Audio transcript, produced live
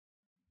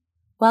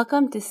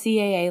Welcome to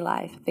CAA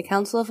Live, the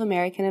Council of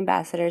American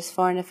Ambassadors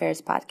Foreign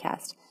Affairs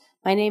podcast.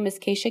 My name is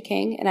Keisha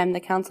King, and I'm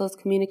the Council's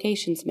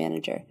Communications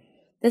Manager.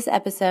 This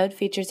episode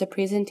features a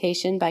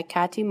presentation by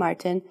Kati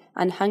Martin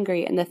on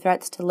Hungary and the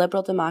threats to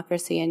liberal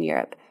democracy in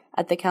Europe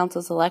at the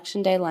Council's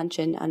Election Day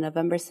luncheon on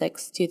November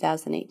 6,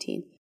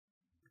 2018.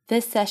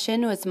 This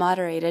session was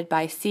moderated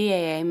by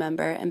CAA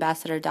member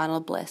Ambassador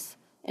Donald Bliss.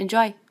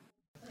 Enjoy.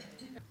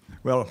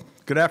 Well,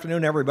 good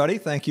afternoon, everybody.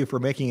 Thank you for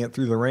making it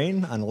through the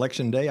rain on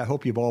Election Day. I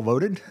hope you've all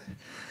voted,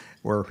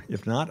 or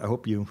if not, I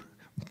hope you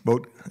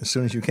vote as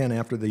soon as you can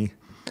after the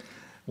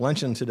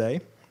luncheon today.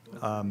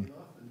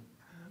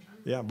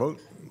 Vote.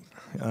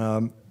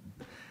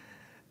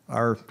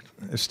 Our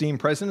esteemed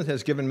president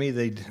has given me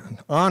the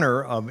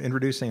honor of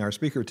introducing our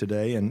speaker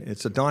today, and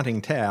it's a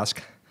daunting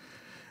task.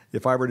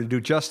 If I were to do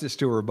justice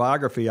to her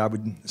biography, I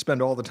would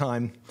spend all the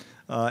time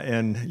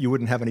and you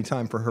wouldn't have any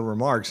time for her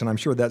remarks, and I'm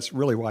sure that's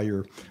really why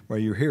you're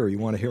here. You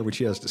want to hear what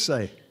she has to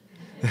say.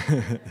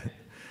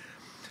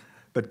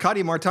 But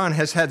Kati Martin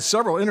has had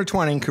several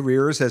intertwining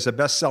careers as a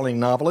best-selling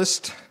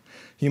novelist,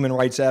 human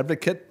rights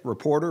advocate,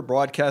 reporter,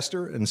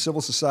 broadcaster, and civil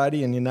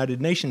society and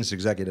United Nations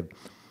executive.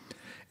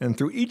 And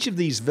through each of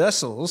these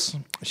vessels,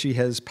 she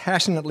has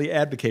passionately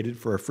advocated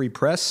for a free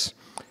press,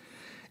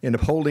 in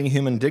upholding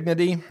human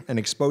dignity and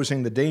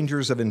exposing the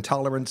dangers of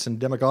intolerance and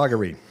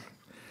demagoguery.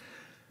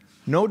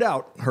 No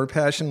doubt her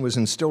passion was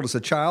instilled as a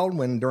child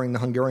when, during the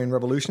Hungarian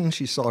Revolution,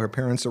 she saw her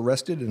parents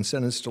arrested and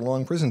sentenced to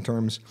long prison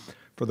terms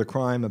for the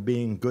crime of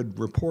being good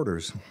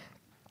reporters.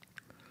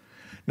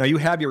 Now, you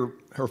have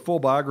her full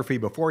biography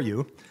before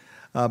you,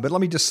 but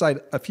let me just cite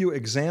a few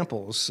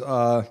examples.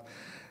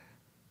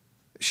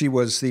 She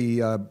was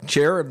the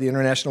chair of the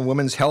International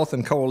Women's Health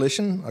and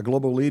Coalition, a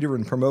global leader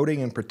in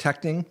promoting and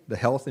protecting the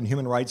health and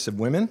human rights of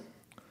women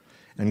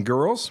and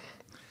girls.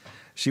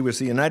 She was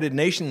the United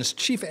Nations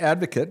chief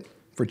advocate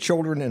for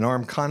children in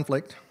armed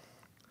conflict.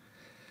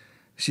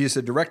 She is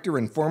the director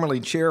and formerly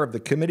chair of the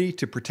Committee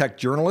to Protect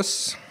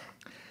Journalists.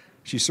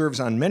 She serves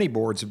on many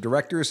boards of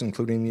directors,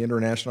 including the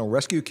International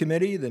Rescue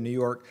Committee, the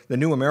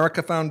New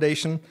America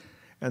Foundation,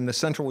 and the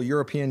Central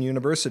European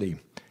University,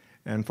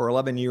 and for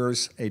 11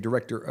 years, a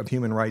director of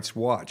Human Rights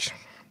Watch.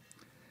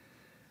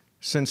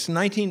 Since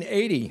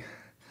 1980,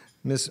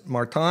 Ms.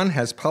 Martin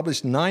has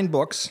published 9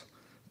 books,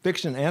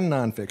 fiction and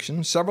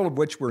nonfiction, several of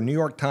which were New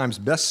York Times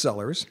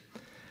bestsellers.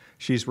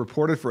 She's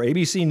reported for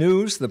ABC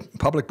News, the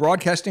Public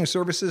Broadcasting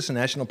Services, and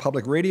National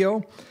Public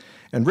Radio,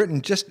 and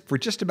written for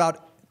just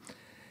about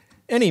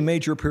any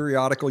major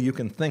periodical you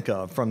can think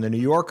of, from the New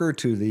Yorker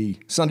to the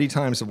Sunday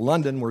Times of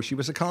London, where she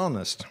was a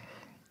columnist.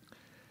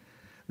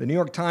 The New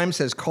York Times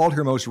has called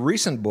her most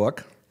recent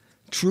book,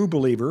 True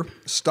Believer,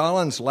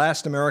 Stalin's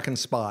Last American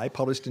Spy,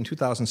 published in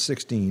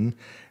 2016,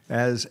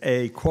 as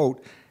a,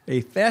 quote,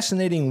 a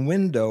fascinating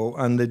window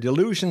on the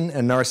delusion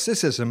and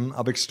narcissism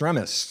of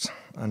extremists,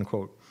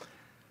 unquote.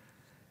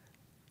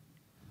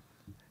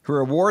 Her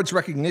awards,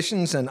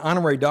 recognitions, and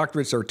honorary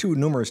doctorates are too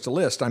numerous to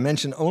list. I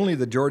mention only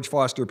the George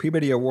Foster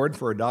Peabody Award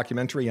for a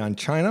documentary on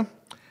China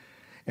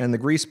and the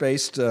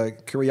Greece-based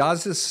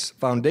Kyriazis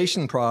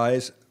Foundation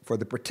Prize for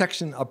the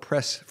protection of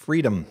press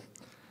freedom.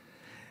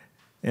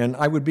 And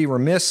I would be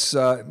remiss,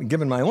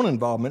 given my own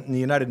involvement in the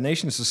United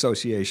Nations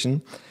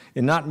Association,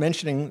 in not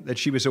mentioning that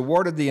she was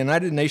awarded the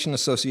United Nations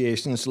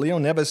Association's Leo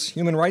Neves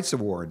Human Rights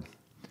Award.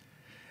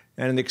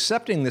 And in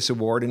accepting this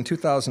award in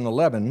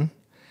 2011,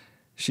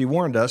 she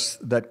warned us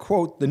that,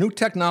 quote, the new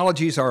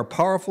technologies are a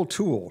powerful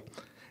tool,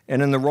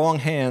 and in the wrong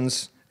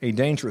hands, a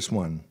dangerous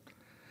one.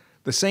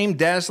 The same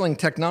dazzling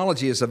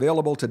technology is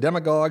available to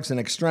demagogues and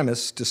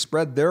extremists to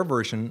spread their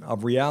version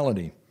of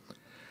reality.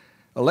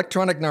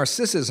 Electronic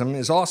narcissism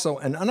is also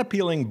an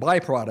unappealing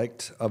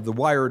byproduct of the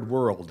wired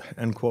world,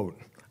 end quote.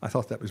 I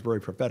thought that was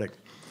very prophetic.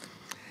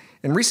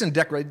 In recent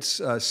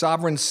decades,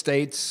 sovereign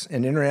states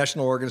and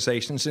international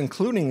organizations,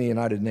 including the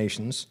United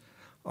Nations,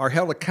 are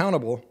held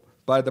accountable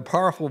by the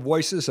powerful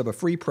voices of a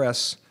free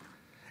press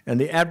and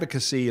the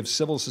advocacy of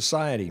civil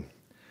society.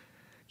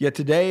 Yet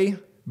today,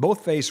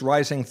 both face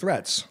rising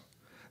threats.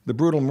 The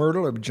brutal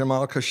murder of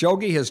Jamal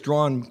Khashoggi has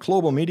drawn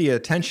global media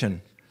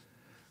attention,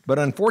 but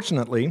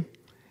unfortunately,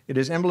 it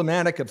is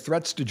emblematic of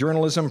threats to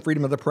journalism,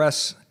 freedom of the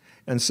press,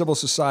 and civil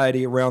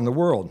society around the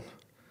world.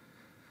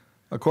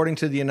 According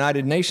to the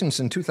United Nations,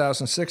 in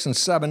 2006 and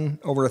 2007,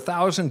 over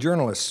 1,000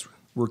 journalists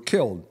were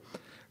killed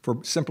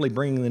for simply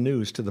bringing the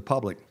news to the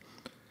public.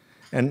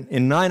 And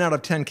in 9 out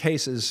of 10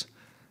 cases,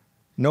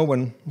 no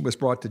one was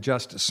brought to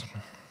justice.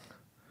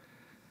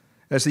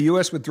 As the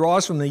U.S.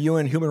 withdraws from the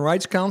UN Human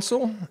Rights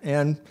Council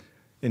and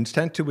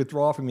intends to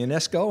withdraw from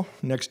UNESCO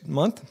next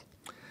month,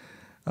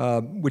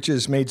 which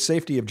has made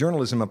safety of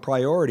journalism a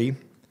priority,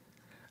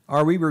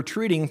 are we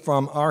retreating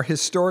from our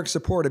historic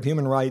support of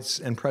human rights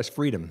and press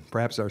freedom?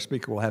 Perhaps our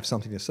speaker will have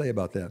something to say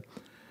about that.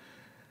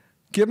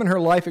 Given her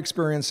life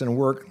experience and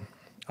work,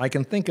 I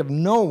can think of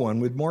no one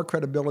with more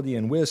credibility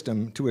and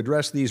wisdom to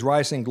address these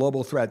rising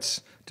global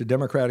threats to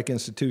democratic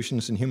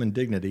institutions and human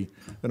dignity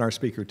than our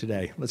speaker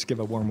today. Let's give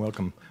a warm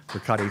welcome for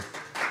Kati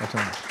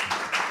Martin.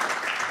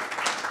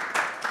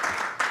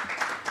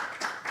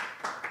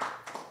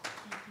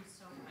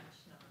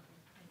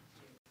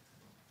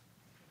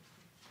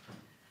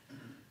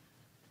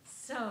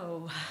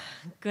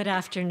 Good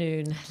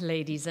afternoon,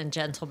 ladies and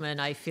gentlemen.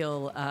 I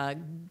feel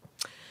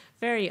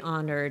very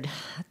honored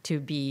to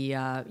be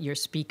your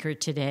speaker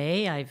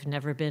today. I've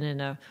never been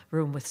in a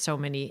room with so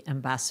many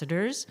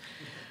ambassadors,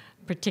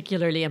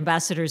 particularly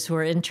ambassadors who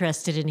are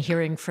interested in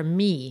hearing from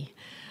me.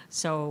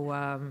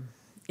 So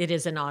it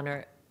is an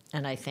honor,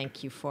 and I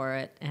thank you for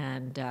it.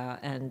 And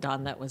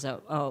Don, that was a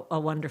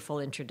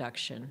wonderful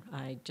introduction.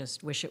 I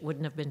just wish it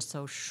wouldn't have been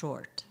so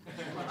short.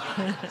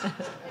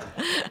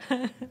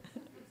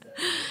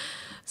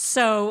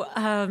 So,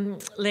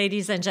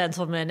 ladies and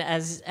gentlemen,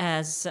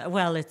 as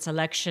well, it's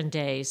election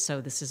day,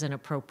 so this is an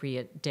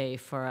appropriate day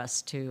for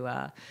us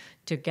to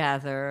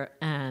gather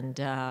and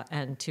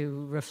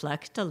to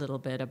reflect a little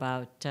bit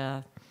about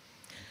the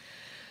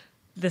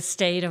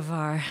state of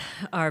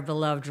our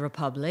beloved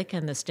republic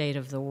and the state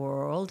of the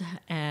world.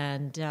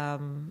 And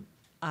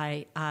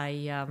I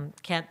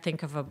can't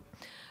think of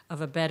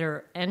a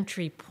better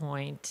entry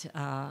point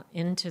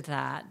into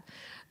that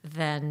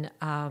than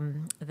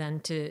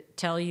to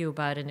tell you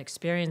about an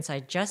experience I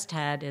just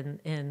had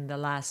in the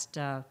last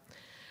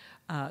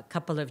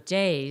couple of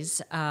days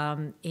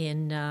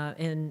in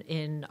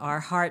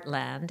our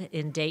heartland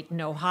in Dayton,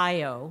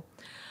 Ohio.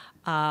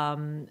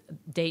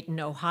 Dayton,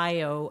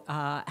 Ohio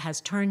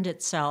has turned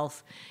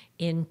itself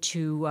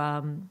into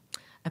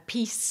a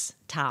peace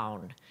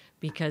town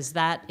because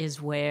that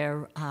is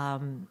where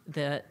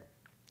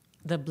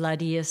the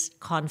bloodiest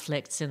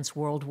conflict since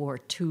World War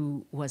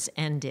II was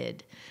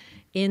ended.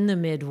 In the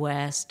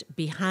Midwest,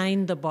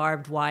 behind the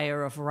barbed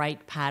wire of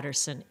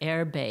Wright-Patterson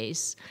Air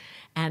Base,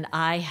 and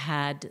I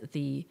had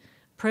the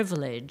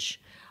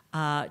privilege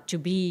to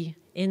be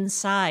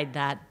inside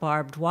that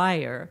barbed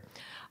wire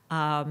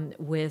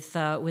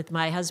with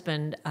my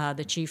husband,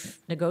 the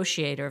chief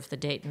negotiator of the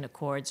Dayton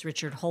Accords,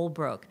 Richard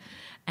Holbrooke.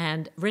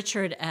 And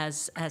Richard,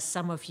 as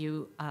some of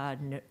you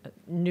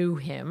knew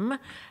him,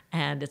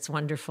 and it's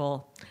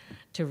wonderful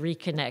to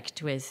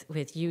reconnect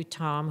with you,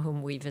 Tom,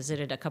 whom we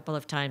visited a couple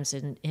of times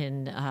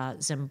in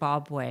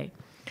Zimbabwe,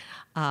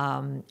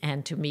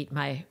 and to meet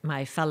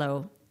my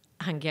fellow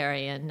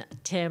Hungarian,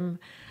 Tim,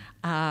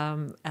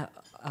 a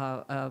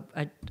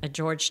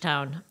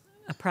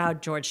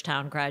proud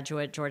Georgetown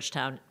graduate.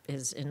 Georgetown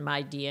is in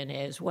my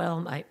DNA as well.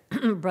 My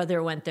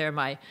brother went there.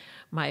 My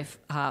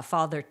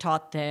father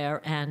taught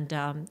there,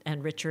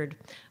 and Richard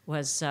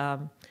was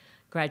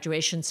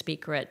graduation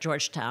speaker at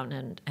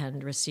Georgetown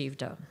and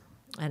received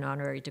an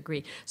honorary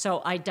degree.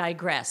 So I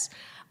digress.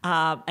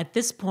 At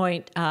this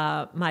point,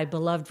 my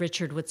beloved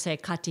Richard would say,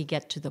 "Kati,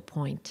 get to the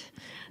point."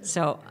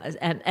 So,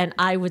 and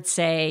I would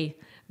say,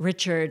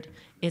 "Richard,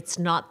 it's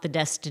not the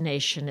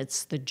destination,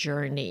 it's the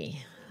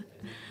journey."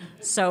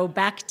 So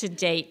back to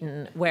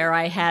Dayton, where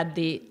I had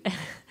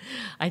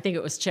I think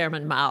it was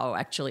Chairman Mao,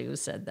 actually, who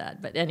said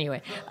that. But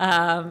anyway,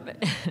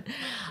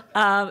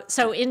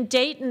 so in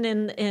Dayton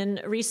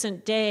in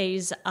recent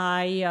days,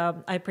 I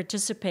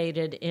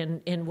participated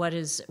in what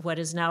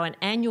is now an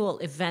annual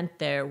event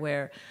there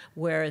where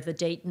the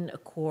Dayton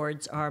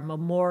Accords are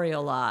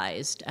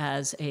memorialized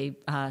as a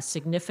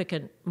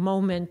significant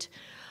moment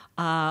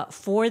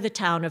for the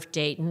town of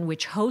Dayton,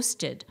 which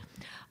hosted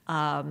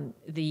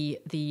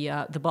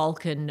the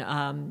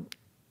Balkan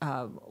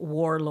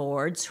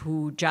warlords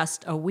who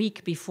just a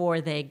week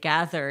before they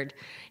gathered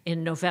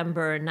in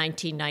November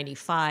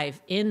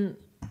 1995 in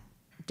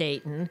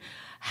Dayton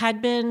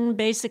had been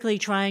basically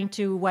trying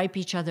to wipe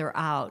each other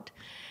out.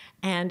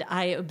 And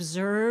I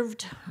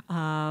observed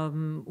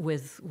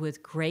with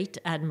great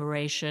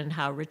admiration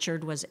how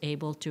Richard was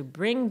able to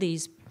bring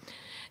these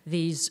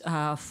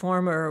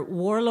former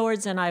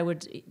warlords, and I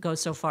would go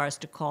so far as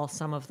to call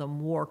some of them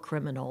war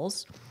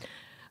criminals,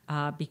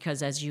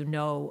 because, as you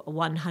know,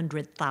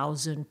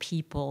 100,000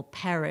 people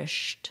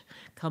perished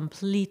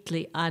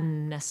completely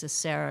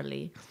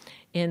unnecessarily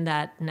in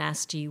that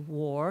nasty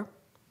war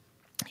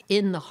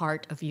in the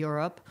heart of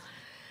Europe.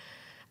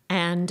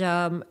 And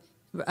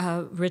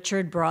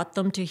Richard brought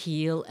them to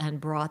heel and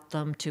brought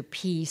them to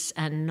peace,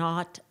 and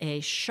not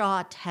a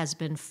shot has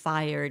been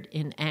fired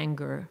in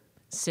anger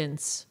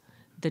since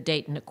the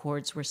Dayton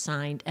Accords were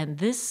signed. And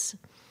this,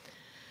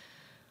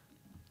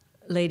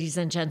 ladies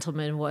and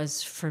gentlemen,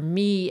 was for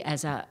me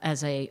as a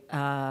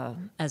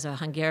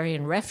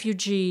Hungarian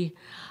refugee,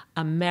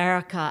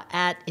 America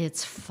at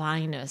its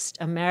finest.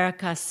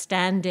 America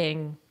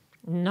standing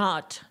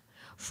not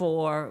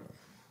for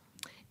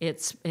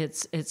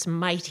its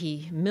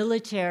mighty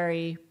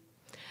military,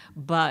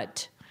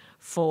 but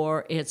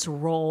for its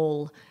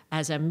role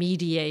as a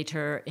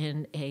mediator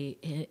in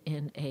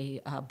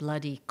a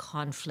bloody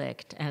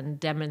conflict, and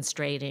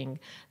demonstrating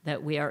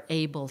that we are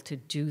able to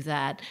do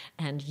that.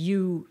 And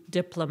you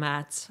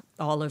diplomats,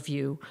 all of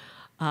you,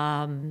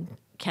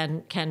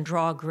 can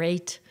draw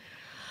great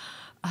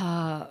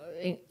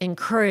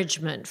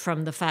encouragement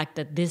from the fact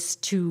that this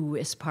too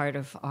is part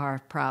of our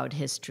proud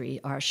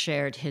history, our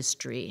shared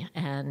history,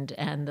 and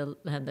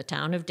the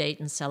town of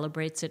Dayton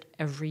celebrates it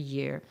every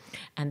year,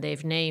 and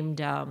they've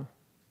named a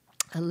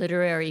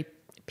literary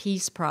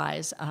peace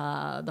prize,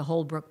 the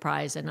Holbrooke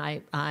Prize, and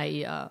I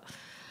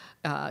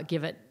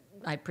give it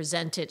I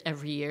present it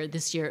every year.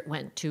 This year it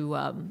went to,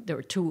 there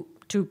were two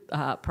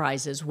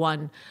prizes.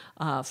 One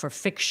for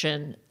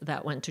fiction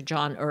that went to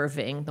John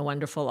Irving, the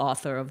wonderful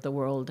author of The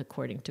World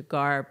According to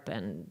Garp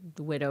and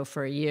The Widow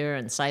for a Year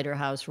and Cider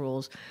House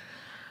Rules.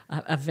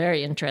 A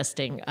very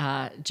interesting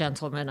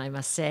gentleman, I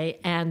must say.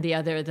 And the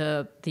other,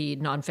 the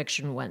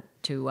nonfiction, went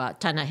to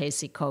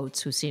Ta-Nehisi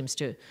Coates, who seems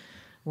to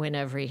win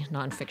every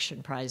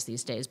nonfiction prize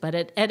these days. But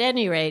at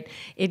any rate,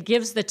 it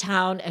gives the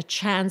town a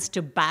chance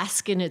to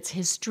bask in its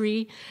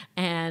history,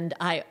 and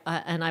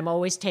I'm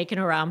always taken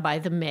around by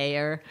the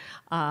mayor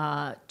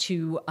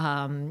to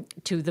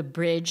the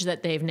bridge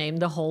that they've named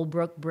the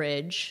Holbrook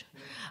Bridge,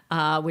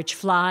 which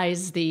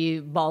flies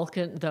the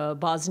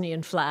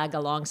Bosnian flag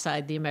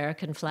alongside the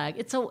American flag.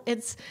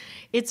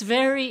 It's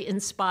very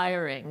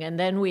inspiring. And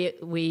then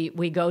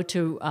we go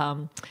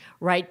to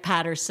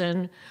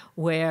Wright-Patterson,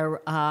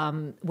 where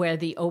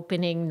the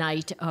opening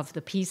night of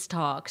the peace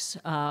talks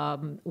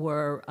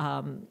were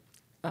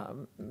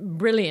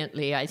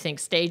brilliantly, I think,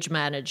 stage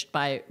managed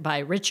by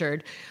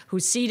Richard, who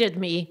seated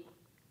me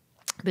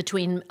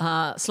between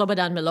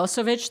Slobodan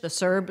Milosevic, the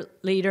Serb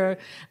leader,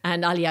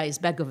 and Alija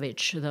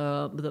Izbegovic,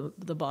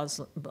 the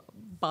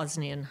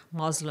Bosnian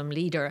Muslim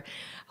leader,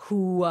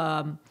 who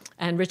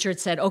and Richard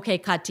said, "Okay,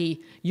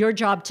 Kati, your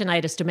job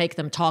tonight is to make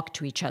them talk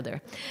to each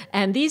other."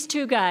 And these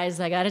two guys,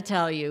 I got to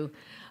tell you,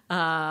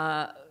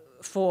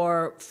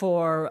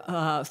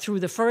 through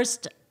the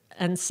first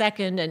and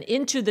second and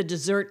into the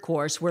dessert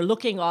course, were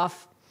looking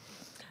off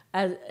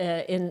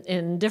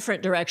in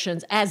different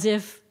directions as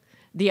if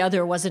the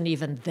other wasn't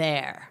even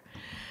there.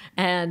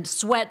 And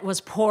sweat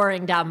was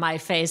pouring down my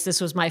face. This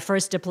was my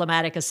first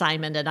diplomatic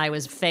assignment, and I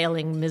was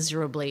failing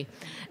miserably.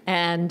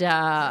 And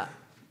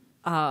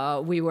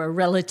we were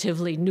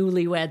relatively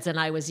newlyweds, and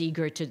I was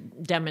eager to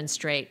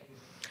demonstrate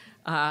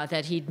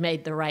that he'd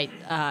made the right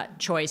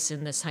choice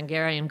in this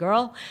Hungarian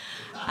girl.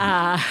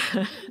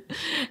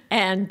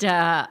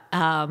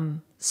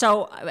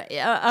 So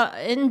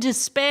in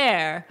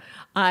despair,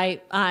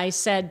 I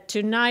said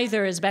to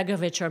neither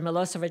Izbegovic or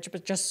Milosevic,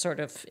 but just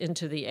sort of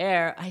into the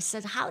air, I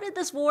said, "How did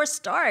this war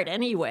start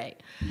anyway?"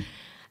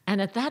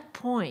 And at that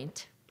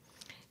point,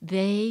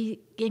 they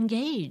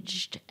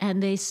engaged,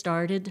 and they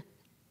started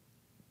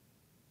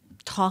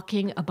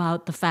talking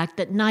about the fact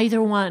that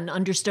neither one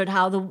understood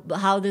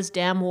how this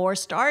damn war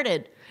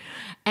started.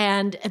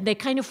 And they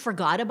kind of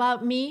forgot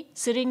about me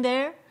sitting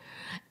there.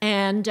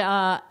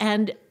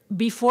 And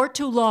before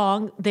too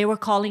long, they were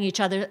calling each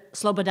other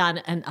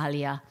Slobodan and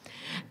Alija.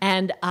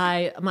 And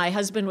my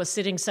husband was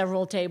sitting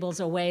several tables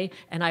away,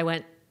 and I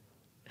went,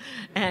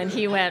 and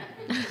he went.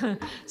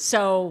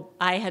 So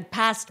I had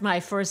passed my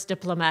first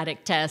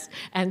diplomatic test,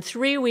 and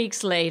 3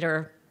 weeks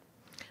later,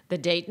 the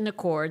Dayton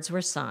Accords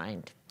were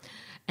signed.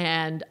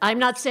 And I'm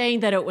not saying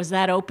that it was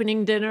that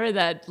opening dinner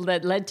that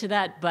led to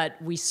that, but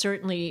we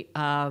certainly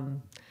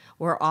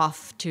were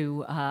off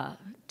to a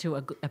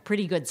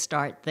pretty good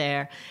start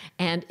there,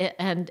 and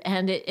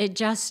it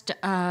just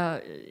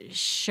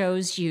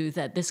shows you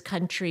that this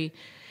country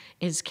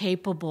is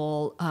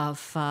capable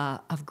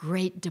of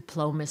great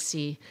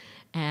diplomacy,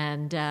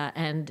 and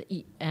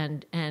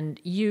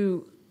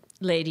you,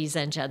 ladies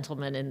and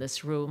gentlemen in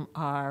this room,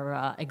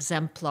 are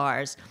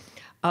exemplars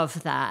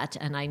of that.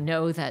 And I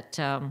know that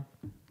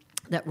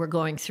that we're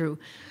going through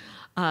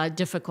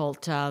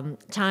difficult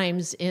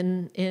times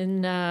in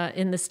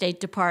the State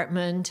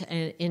Department,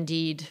 and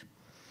indeed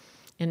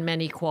in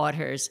many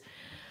quarters.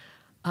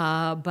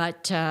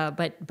 But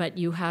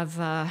you have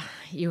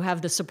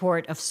the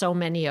support of so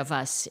many of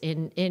us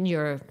in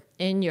your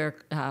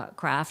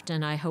craft,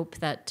 and I hope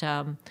that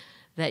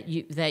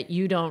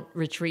you don't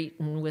retreat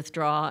and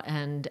withdraw,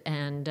 and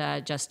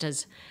just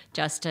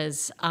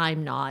as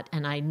I'm not.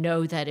 And I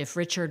know that if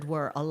Richard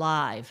were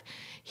alive,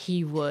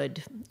 he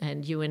would,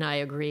 and you and I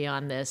agree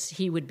on this,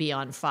 he would be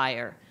on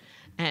fire,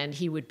 and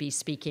he would be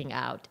speaking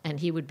out, and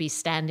he would be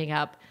standing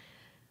up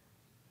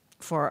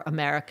for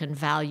American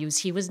values.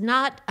 He was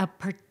not a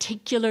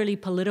particularly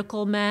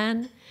political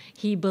man.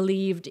 He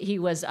believed he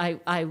was.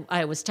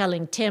 I was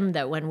telling Tim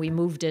that when we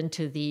moved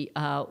into the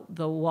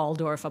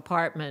Waldorf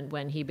apartment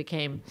when he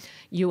became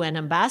UN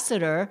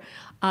ambassador,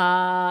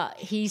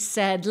 he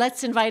said,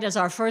 "Let's invite as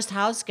our first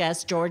house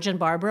guests George and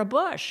Barbara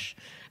Bush,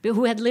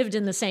 who had lived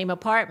in the same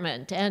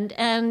apartment."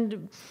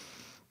 And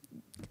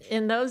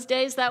in those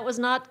days, that was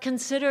not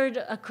considered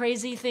a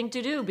crazy thing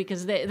to do,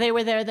 because they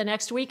were there the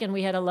next week, and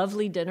we had a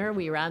lovely dinner.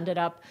 We rounded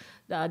up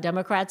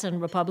Democrats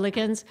and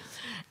Republicans.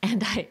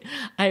 And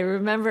I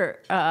remember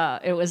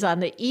it was on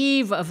the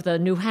eve of the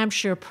New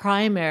Hampshire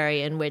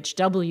primary in which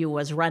W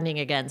was running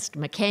against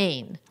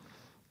McCain.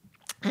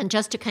 And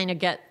just to kind of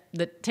get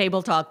the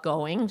table talk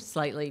going,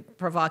 slightly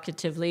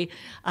provocatively,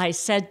 I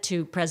said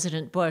to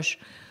President Bush,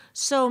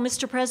 "So,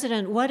 Mr.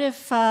 President, what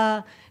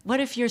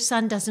if your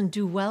son doesn't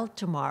do well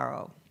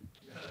tomorrow?"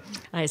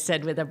 I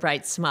said with a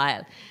bright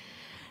smile.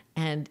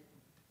 And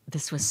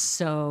this was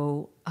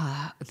so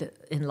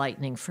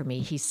enlightening for me.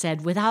 He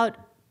said, without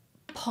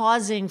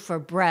pausing for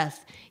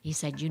breath, he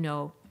said, "You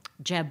know,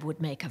 Jeb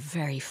would make a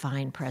very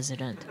fine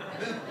president."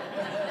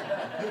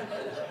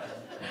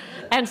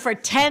 And for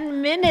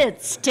 10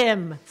 minutes,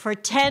 Tim, for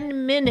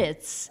 10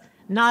 minutes,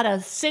 not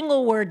a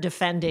single word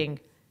defending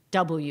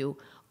W,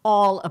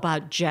 all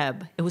about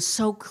Jeb. It was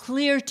so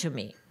clear to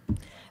me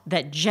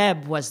that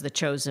Jeb was the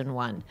chosen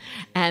one,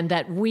 and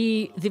that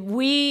we,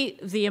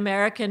 the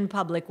American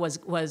public,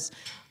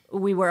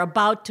 we were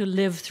about to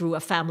live through a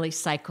family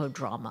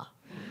psychodrama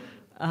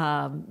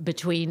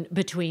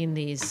between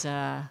these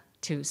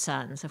two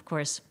sons. Of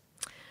course,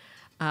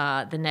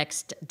 the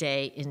next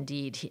day,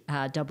 indeed,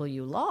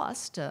 W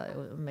lost.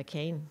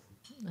 McCain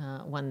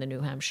won the New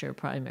Hampshire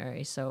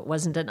primary, so it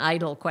wasn't an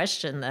idle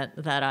question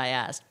that I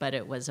asked, but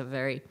it was a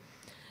very,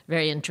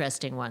 very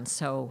interesting one.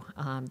 So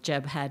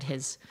Jeb had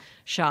his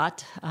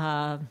shot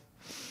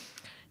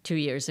 2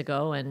 years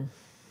ago, and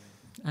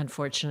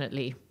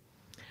unfortunately,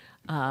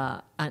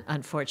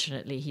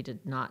 he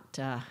did not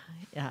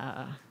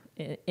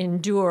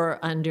endure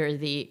under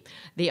the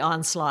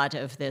onslaught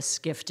of this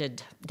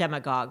gifted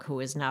demagogue who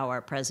is now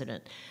our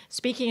president.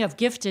 Speaking of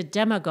gifted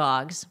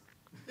demagogues,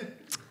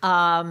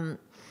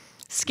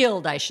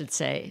 skilled, I should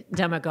say,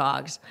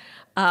 demagogues,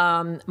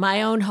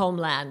 my own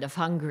homeland of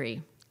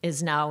Hungary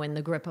is now in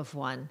the grip of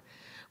one,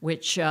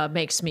 which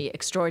makes me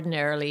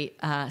extraordinarily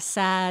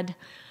sad.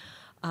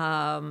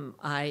 I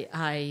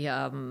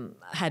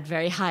had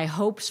very high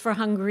hopes for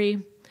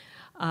Hungary.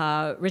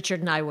 Richard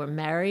and I were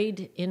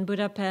married in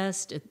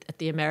Budapest at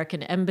the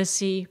American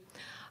Embassy,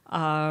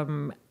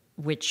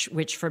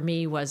 which for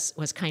me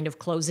was kind of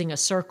closing a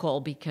circle,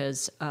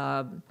 because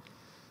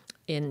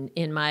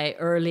in my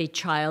early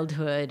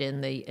childhood,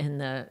 in the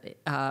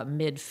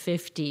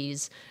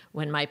mid-50s,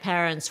 when my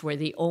parents were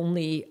the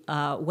only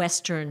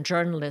Western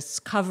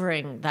journalists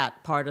covering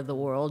that part of the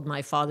world.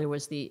 My father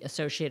was the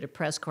Associated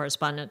Press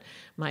correspondent,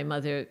 my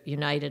mother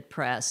United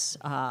Press.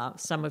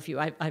 Some of you,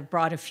 I've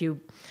brought a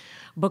few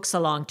books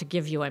along to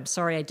give you. I'm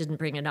sorry I didn't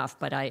bring enough,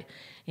 but I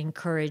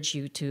encourage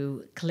you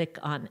to click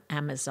on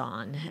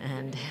Amazon,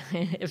 and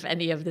if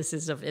any of this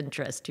is of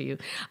interest to you.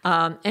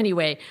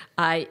 Anyway,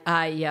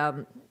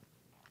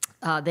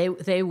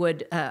 they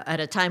would, at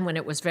a time when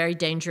it was very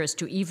dangerous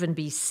to even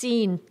be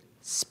seen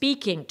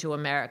speaking to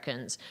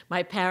Americans,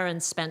 my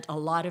parents spent a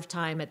lot of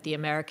time at the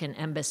American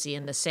Embassy,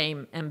 in the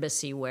same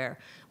embassy where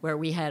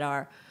we had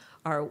our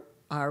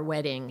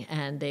wedding,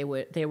 and they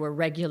were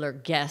regular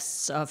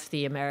guests of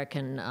the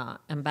American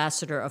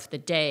ambassador of the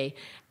day.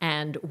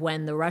 And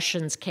when the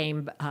Russians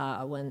came,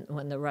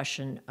 when the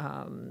Russian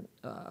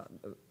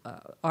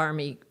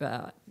army,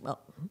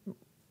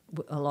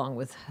 along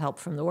with help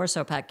from the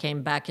Warsaw Pact,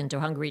 came back into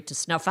Hungary to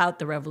snuff out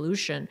the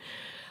revolution.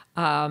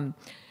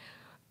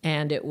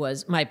 And it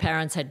was, my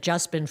parents had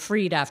just been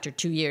freed after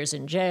 2 years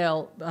in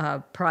jail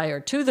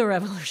prior to the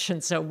revolution,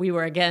 so we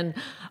were again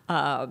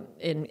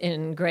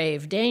in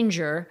grave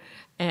danger.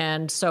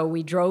 And so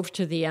we drove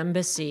to the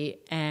embassy,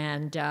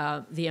 and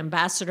the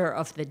ambassador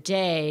of the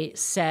day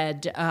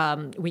said,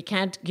 "We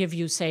can't give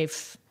you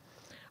safe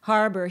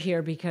harbor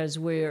here because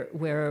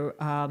we're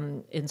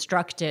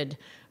instructed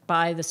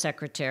by the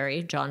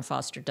secretary, John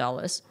Foster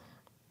Dulles,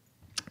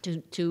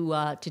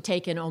 to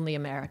take in only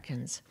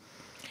Americans."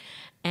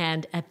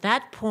 And at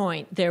that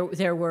point,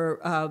 there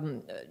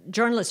were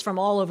journalists from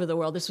all over the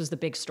world. This was the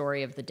big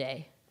story of the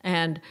day,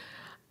 and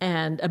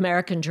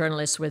American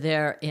journalists were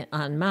there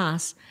en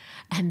masse,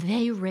 and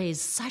they raised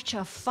such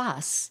a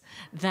fuss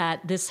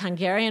that this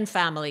Hungarian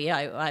family,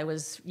 I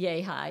was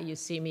yay high. You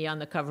see me on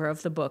the cover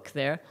of the book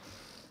there.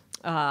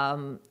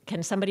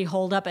 Can somebody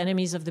hold up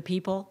Enemies of the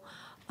People?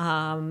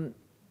 And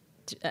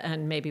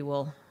maybe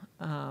we'll.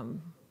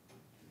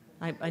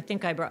 I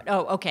think I brought.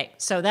 Oh, okay.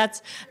 So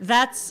that's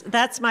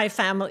my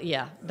family.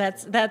 Yeah,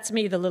 that's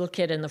me, the little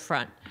kid in the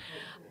front.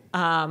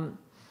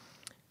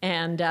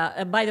 And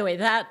by the way,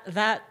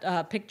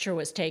 that picture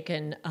was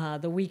taken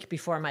the week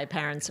before my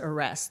parents'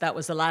 arrest. That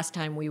was the last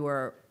time we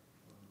were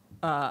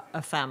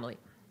a family.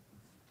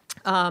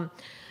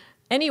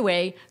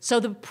 Anyway, so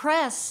the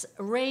press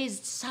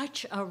raised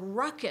such a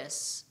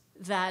ruckus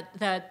that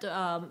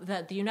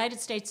the United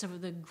States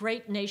of the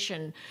great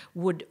nation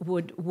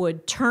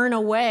would turn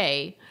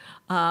away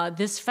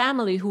this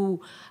family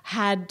who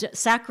had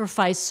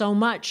sacrificed so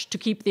much to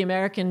keep the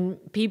American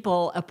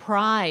people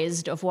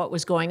apprised of what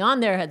was going on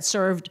there, had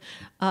served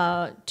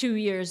 2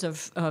 years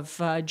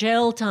of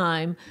jail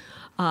time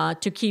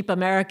to keep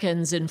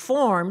Americans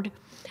informed,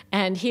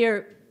 and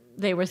here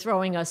they were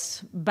throwing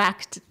us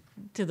back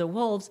to the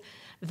wolves.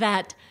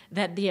 That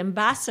the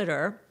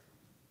ambassador,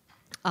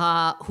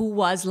 who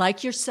was,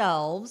 like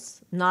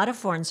yourselves, not a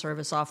Foreign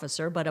Service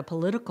officer, but a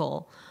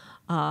political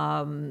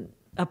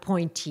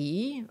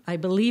appointee. I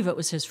believe it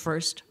was his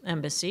first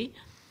embassy.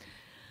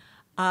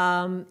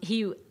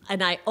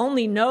 And I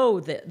only know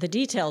the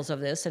details of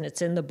this, and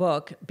it's in the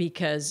book,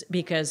 because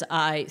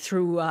I,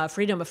 through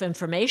Freedom of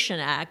Information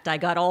Act, I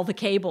got all the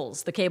cable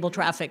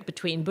traffic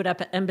between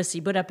Embassy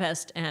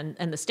Budapest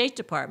and the State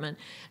Department,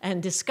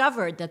 and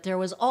discovered that there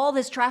was all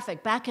this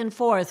traffic back and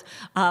forth.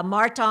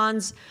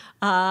 Martons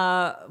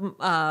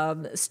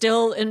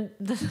still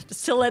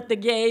at the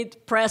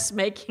gate, press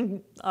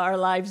making our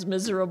lives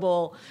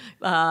miserable,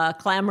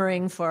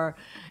 clamoring for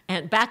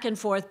and back and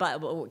forth,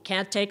 but we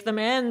can't take them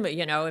in. But,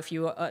 if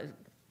you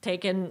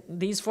take in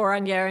these 4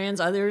 Hungarians,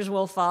 others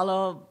will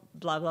follow,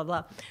 blah, blah,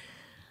 blah.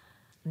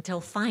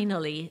 Until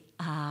finally,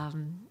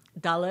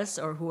 Dulles,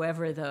 or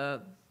whoever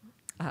the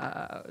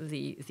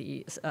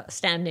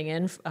standing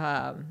in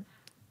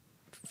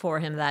for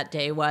him that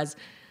day was,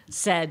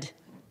 said,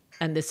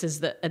 and this is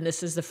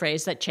the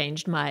phrase that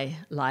changed my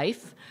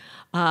life,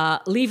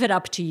 leave it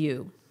up to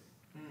you.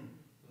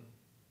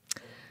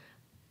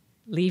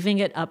 Leaving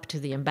it up to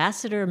the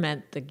ambassador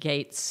meant the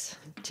gates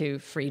to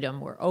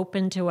freedom were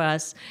open to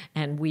us,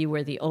 and we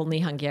were the only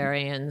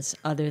Hungarians,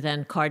 other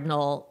than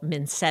Cardinal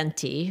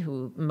Mindszenty,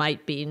 who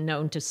might be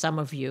known to some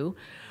of you,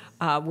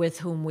 with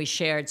whom we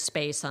shared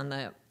space on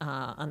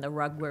the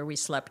rug where we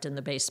slept in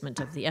the basement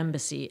of the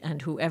embassy,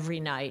 and who every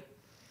night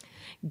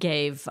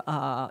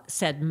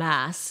said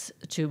mass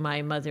to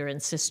my mother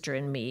and sister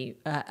and me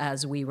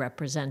as we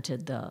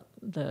represented the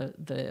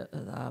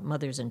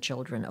mothers and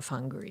children of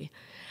Hungary.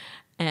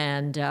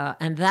 And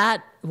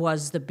that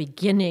was the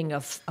beginning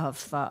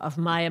of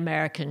my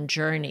American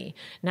journey.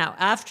 Now,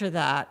 after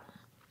that,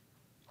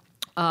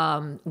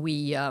 once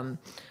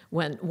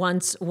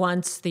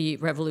the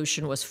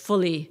revolution was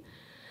fully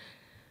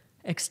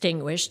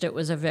extinguished, it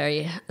was a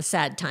very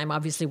sad time.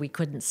 Obviously, we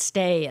couldn't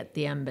stay at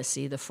the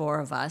embassy, the 4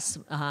 of us.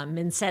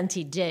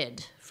 Mindszenty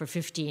did for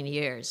 15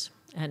 years,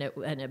 and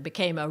it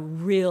became a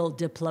real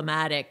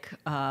diplomatic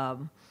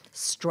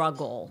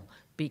struggle,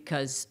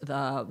 because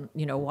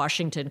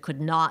Washington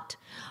could not,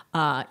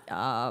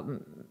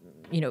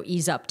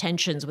 ease up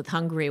tensions with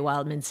Hungary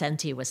while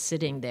Mindszenty was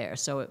sitting there.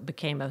 So it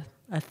became a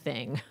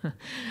thing.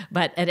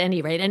 But at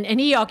any rate, and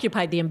he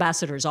occupied the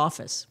ambassador's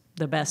office,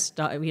 the best,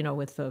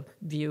 with the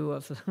view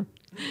of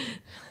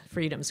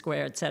Freedom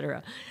Square,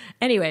 etc.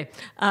 Anyway,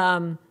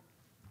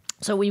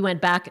 so we went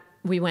back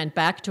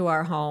to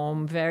our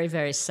home, very,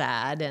 very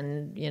sad,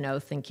 and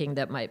thinking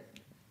that my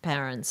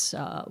parents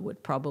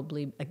would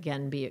probably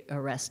again be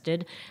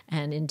arrested.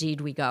 And indeed,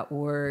 we got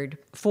word,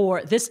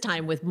 for this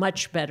time with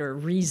much better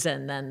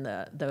reason than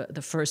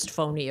the first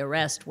phony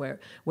arrest,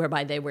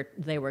 whereby they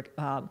were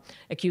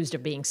accused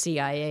of being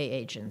CIA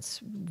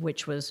agents,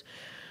 which was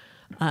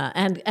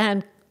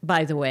and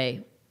by the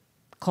way,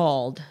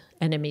 called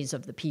enemies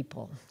of the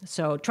people.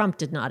 So Trump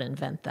did not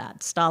invent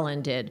that.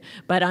 Stalin did.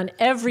 But on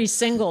every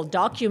single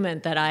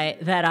document that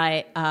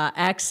I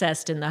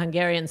accessed in the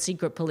Hungarian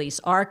secret police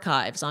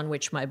archives, on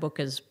which my book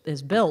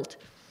is built,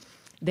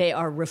 they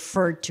are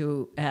referred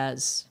to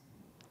as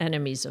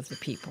enemies of the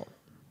people.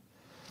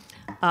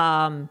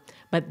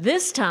 But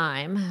this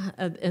time,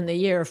 in the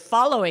year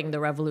following the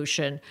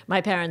revolution,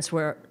 my parents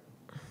were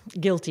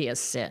guilty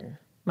as sin.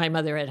 My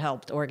mother had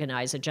helped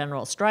organize a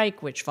general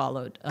strike, which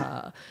followed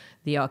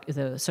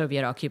the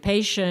Soviet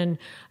occupation,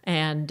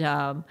 and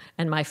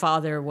my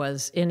father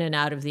was in and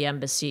out of the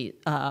embassy,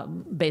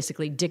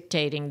 basically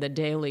dictating the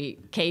daily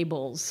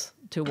cables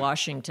to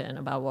Washington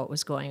about what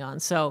was going on.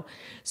 So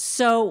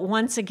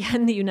once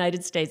again, the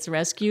United States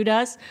rescued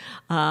us.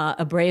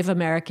 A brave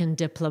American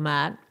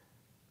diplomat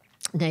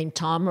named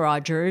Tom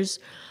Rogers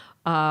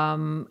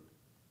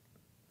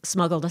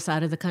smuggled us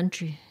out of the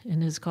country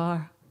in his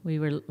car. We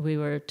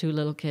were 2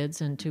 little kids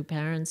and 2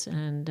 parents,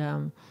 and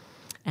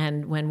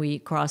when we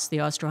crossed the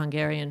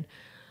Austro-Hungarian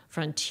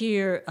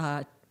frontier,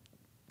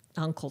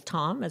 Uncle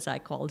Tom, as I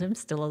called him,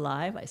 still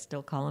alive, I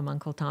still call him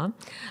Uncle Tom,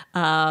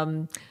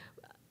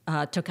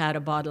 took out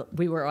a bottle.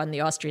 We were on the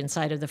Austrian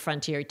side of the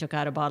frontier. He took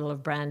out a bottle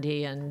of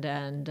brandy and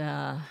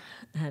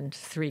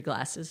 3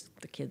 glasses.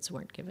 The kids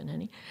weren't given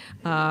any,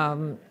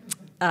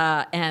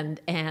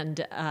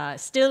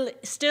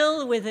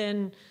 still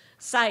within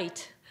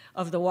sight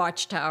of the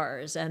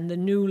watchtowers and the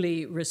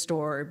newly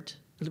restored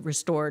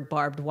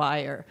barbed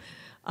wire.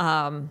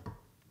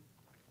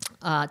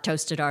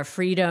 Toasted our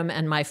freedom,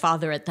 and my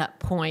father at that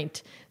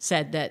point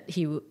said that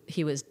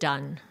he was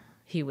done.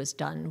 He was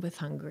done with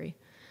Hungary.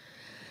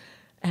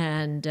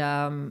 And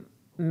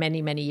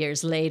many, many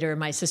years later,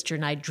 my sister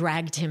and I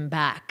dragged him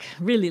back,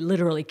 really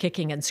literally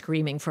kicking and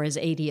screaming, for his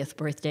 80th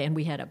birthday, and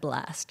we had a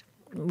blast.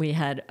 We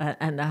had,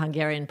 and the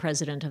Hungarian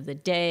president of the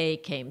day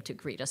came to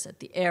greet us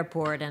at the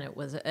airport, and it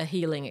was a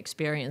healing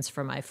experience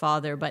for my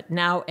father. But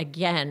now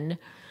again,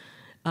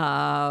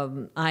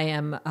 I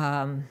am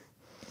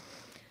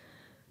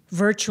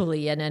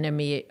virtually an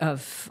enemy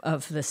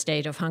of the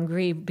state of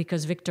Hungary,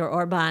 because Viktor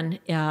Orban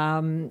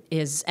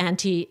is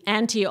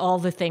anti all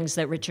the things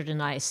that Richard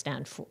and I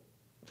stand for,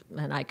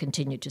 and I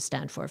continue to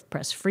stand for: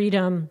 press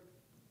freedom,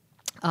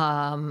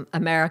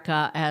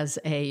 America as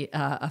a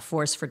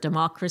force for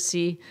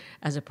democracy,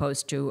 as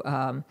opposed to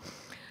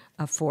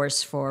a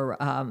force for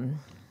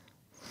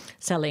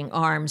selling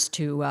arms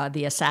to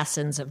the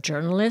assassins of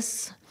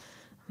journalists,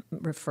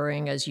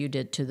 referring, as you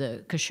did, to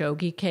the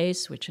Khashoggi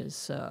case, which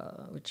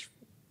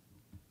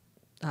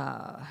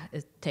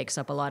it takes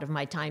up a lot of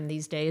my time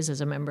these days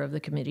as a member of the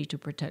Committee to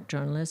Protect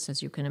Journalists,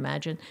 as you can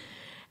imagine.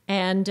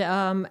 And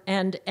now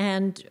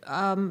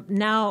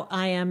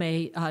I am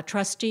a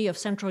trustee of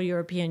Central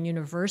European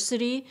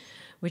University,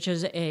 which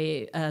is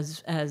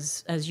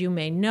as you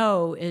may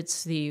know,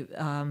 it's the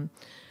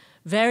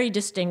very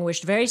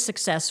distinguished, very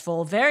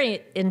successful,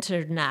 very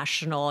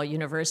international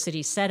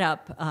university set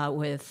up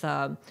with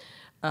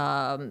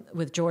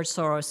George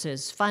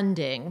Soros's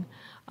funding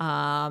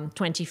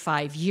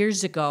 25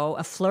 years ago,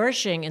 a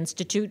flourishing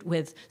institute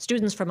with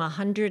students from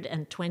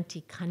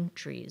 120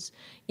 countries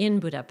in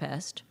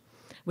Budapest,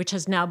 which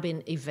has now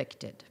been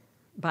evicted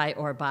by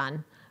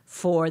Orbán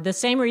for the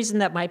same reason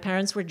that my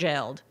parents were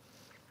jailed.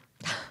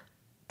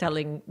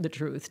 Telling the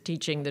truth,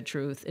 teaching the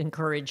truth,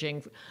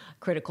 encouraging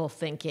critical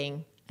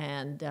thinking,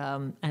 and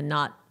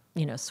not,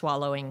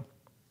 swallowing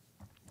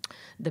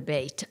the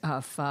bait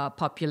of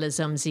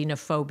populism,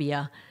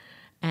 xenophobia,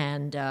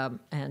 and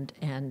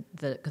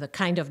the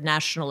kind of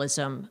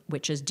nationalism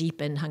which is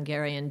deep in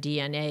Hungarian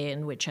DNA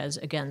and which has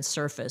again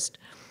surfaced.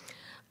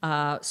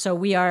 So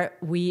we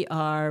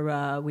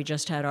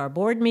just had our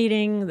board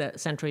meeting, the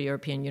Central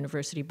European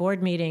University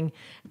board meeting,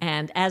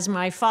 and as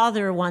my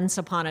father once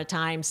upon a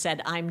time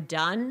said, "I'm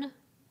done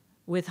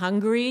with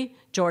Hungary,"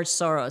 George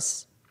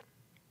Soros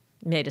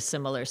made a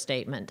similar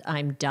statement.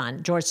 "I'm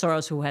done." George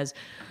Soros, who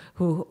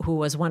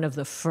was one of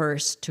the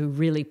first to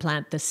really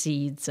plant the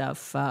seeds of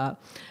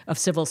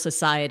civil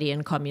society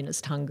in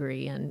communist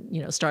Hungary,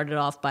 and started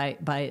off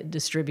by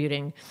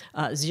distributing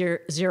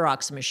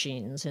Xerox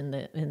machines in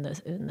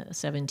the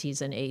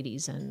 70s and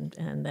 80s,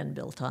 and then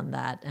built on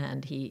that.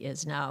 And he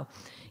is now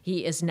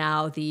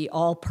the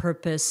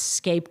all-purpose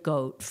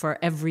scapegoat for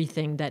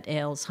everything that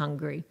ails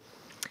Hungary,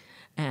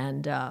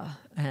 and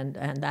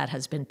that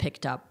has been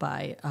picked up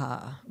by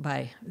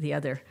the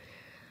other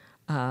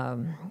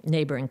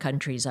neighboring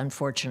countries,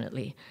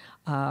 unfortunately,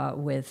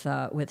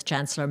 with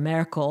Chancellor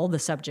Merkel, the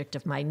subject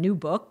of my new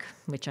book,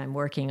 which I'm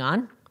working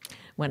on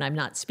when I'm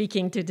not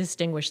speaking to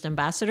distinguished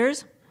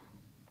ambassadors.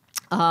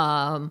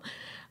 So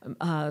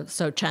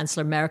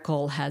Chancellor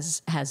Merkel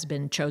has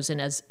been chosen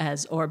as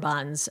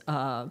Orbán's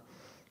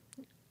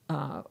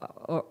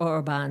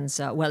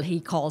well, he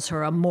calls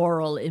her a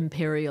moral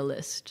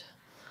imperialist,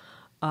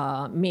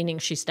 meaning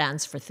she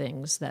stands for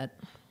things that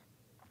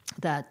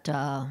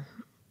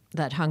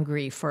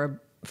Hungary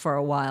for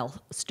a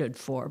while stood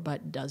for,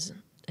 but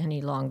doesn't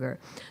any longer.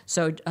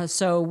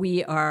 So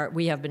we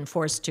have been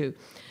forced to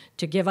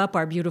give up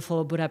our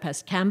beautiful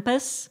Budapest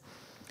campus,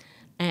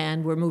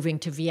 and we're moving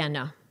to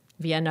Vienna.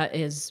 Vienna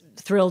is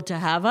thrilled to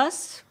have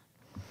us,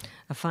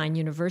 a fine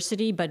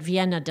university, but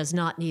Vienna does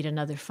not need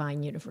another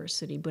fine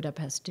university.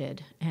 Budapest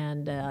did,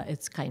 and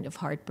it's kind of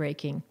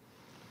heartbreaking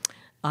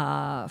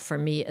for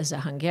me as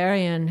a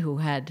Hungarian who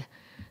had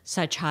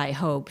such high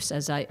hopes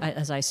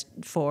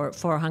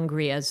for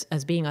Hungary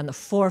as being on the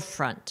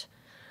forefront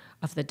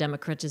of the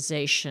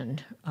democratization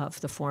of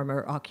the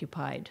former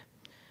occupied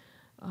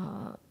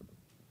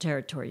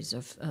territories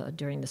of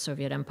during the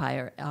Soviet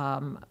Empire.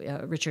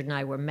 Richard and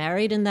I were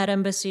married in that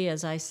embassy,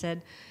 as I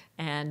said,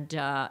 and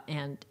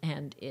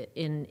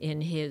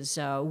in his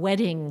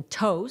wedding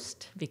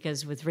toast,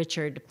 because with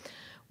Richard,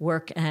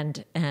 work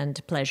and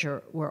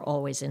pleasure were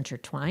always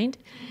intertwined.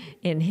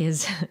 In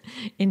his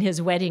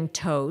wedding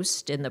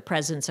toast, in the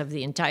presence of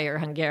the entire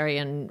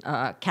Hungarian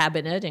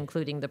cabinet,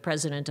 including the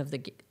president of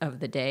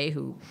the day,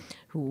 who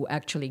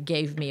actually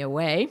gave me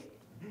away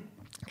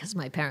because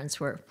my parents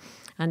were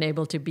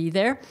unable to be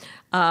there.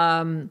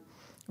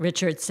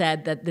 Richard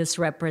said that this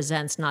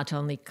represents not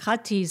only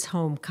Kati's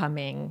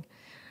homecoming,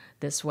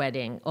 this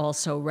wedding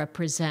also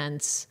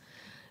represents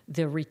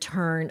the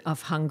return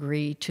of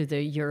Hungary to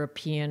the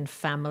European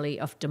family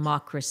of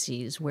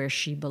democracies where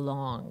she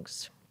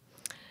belongs.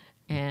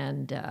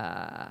 And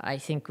I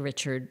think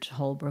Richard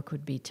Holbrooke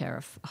would be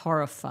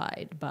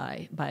horrified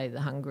by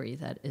the Hungary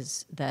that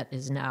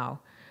is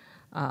now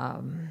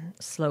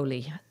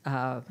slowly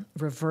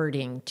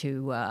reverting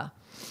to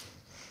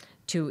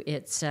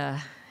its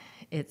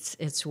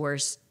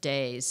worst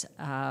days.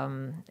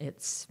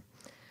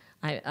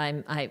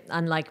 I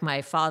unlike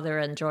my father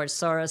and George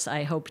Soros,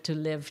 I hope to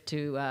live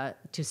to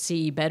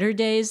see better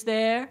days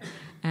there,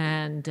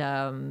 and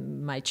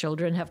my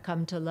children have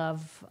come to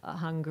love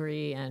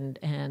Hungary, and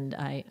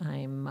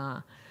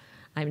I'm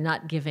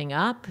not giving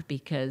up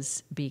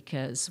because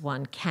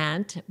one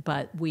can't,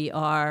 but we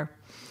are.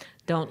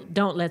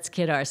 Don't let's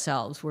kid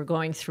ourselves. We're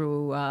going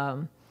through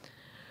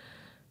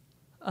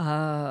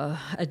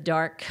a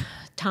dark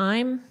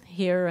time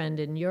here and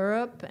in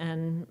Europe,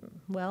 and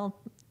well,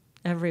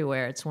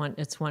 everywhere. It's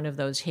one of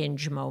those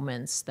hinge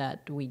moments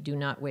that we do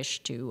not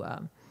wish to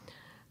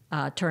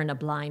turn a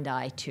blind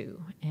eye to,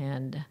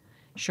 and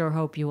sure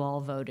hope you all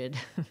voted.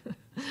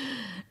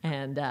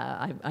 And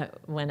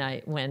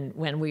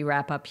when we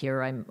wrap up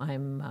here,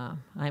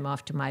 I'm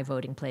off to my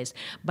voting place.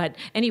 But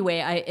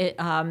anyway,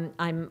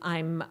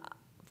 I'm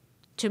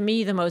to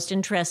me the most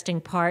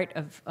interesting part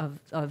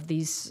of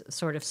these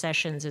sort of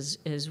sessions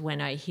is when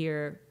I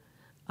hear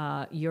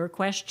your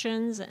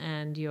questions,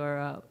 and you're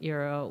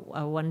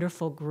a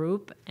wonderful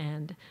group,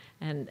 and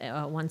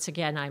once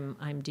again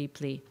I'm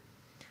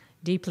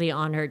deeply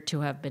honored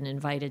to have been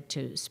invited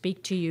to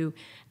speak to you,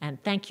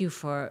 and thank you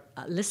for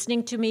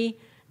listening to me.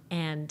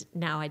 And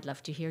now I'd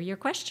love to hear your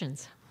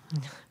questions.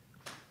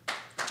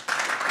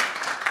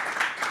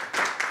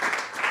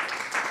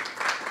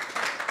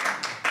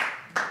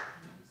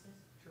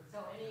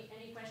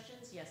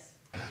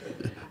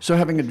 So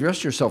having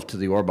addressed yourself to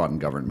the Orban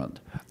government,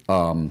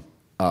 I've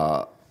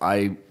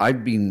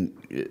been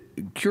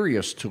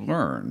curious to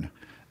learn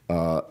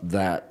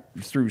that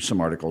through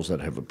some articles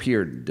that have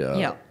appeared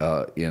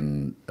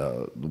in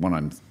the one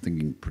I'm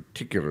thinking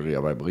particularly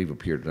of, I believe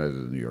appeared in either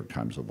the New York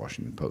Times or the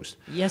Washington Post.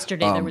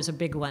 Yesterday there was a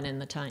big one in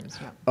the Times.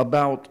 Yeah.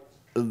 About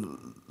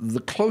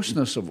the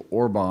closeness of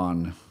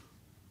Orban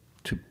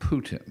to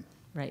Putin.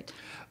 Right.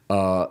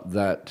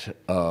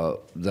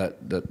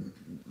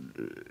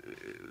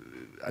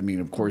 I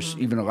mean, of course,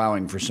 even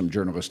allowing for some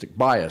journalistic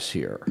bias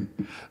here,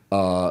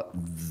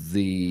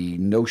 the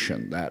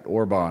notion that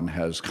Orban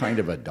has kind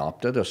of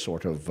adopted a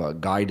sort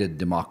of guided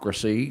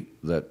democracy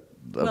that.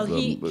 Well,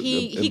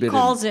 he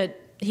calls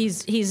it.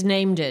 He's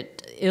named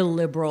it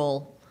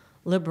illiberal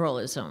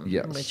liberalism,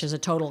 yes, which is a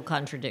total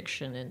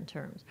contradiction in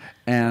terms.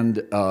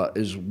 And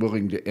is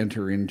willing to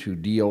enter into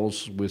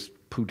deals with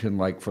Putin,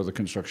 like for the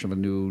construction of a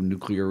new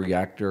nuclear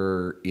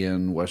reactor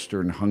in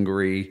Western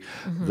Hungary,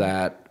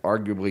 that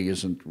arguably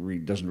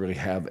doesn't really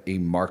have a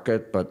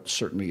market, but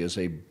certainly is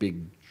a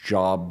big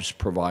jobs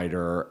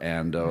provider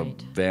and a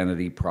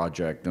vanity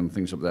project and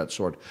things of that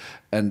sort.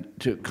 And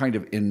to kind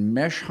of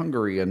enmesh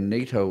Hungary, a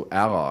NATO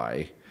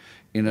ally,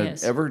 in an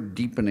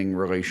ever-deepening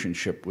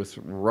relationship with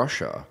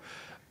Russia.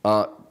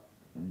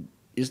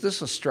 Is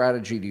this a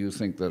strategy, do you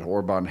think, that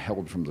Orban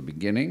held from the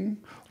beginning,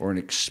 or an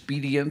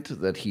expedient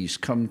that he's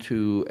come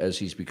to as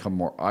he's become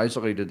more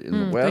isolated in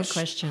the West? Good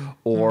question.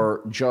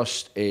 Or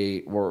just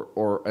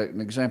or an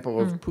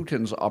example of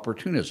Putin's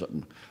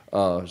opportunism,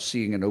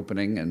 seeing an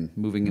opening and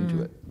moving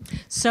into it?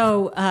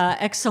 So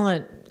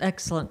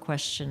excellent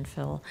question,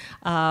 Phil.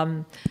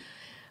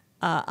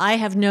 I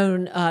have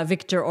known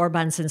Viktor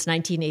Orban since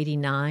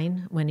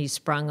 1989, when he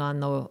sprung on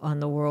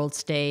the world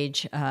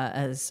stage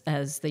as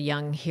the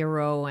young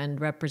hero and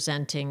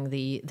representing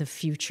the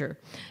future,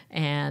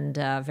 and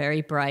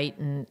very bright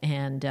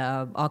and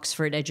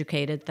Oxford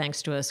educated,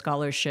 thanks to a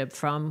scholarship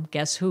from,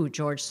 guess who,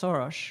 George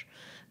Soros,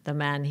 the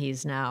man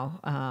he's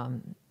now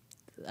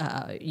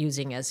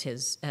using as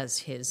his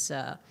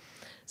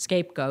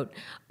scapegoat.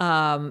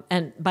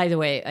 And by the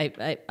way,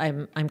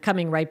 I'm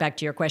coming right back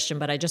to your question,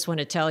 but I just want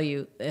to tell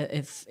you,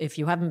 if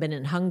you haven't been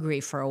in Hungary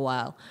for a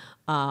while,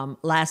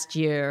 last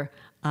year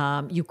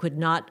you could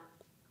not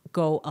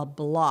go a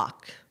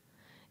block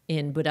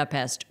in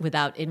Budapest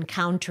without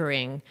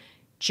encountering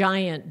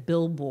giant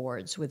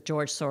billboards with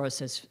George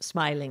Soros's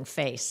smiling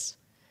face,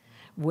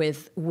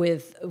 with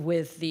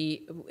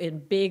the, in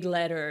big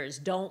letters,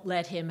 "Don't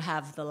let him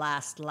have the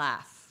last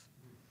laugh."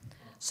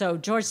 So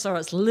George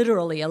Soros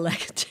literally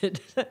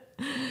elected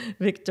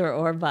Viktor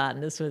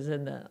Orban. This was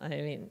and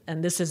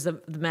this is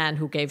the man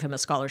who gave him a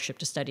scholarship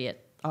to study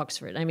at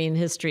Oxford. I mean,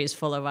 history is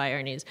full of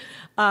ironies.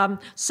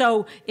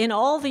 So in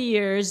all the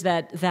years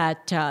that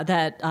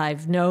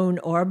I've known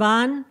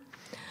Orban,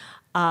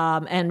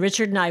 and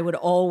Richard and I would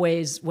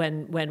always,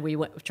 when we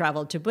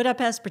traveled to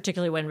Budapest,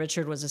 particularly when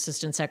Richard was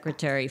assistant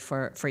secretary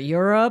for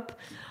Europe,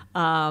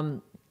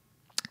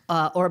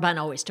 Orban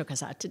always took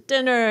us out to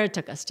dinner,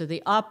 took us to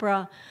the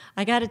opera.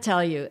 I got to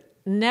tell you,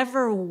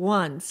 never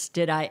once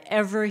did I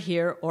ever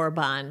hear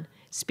Orban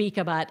speak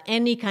about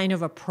any kind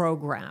of a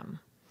program.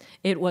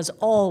 It was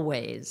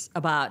always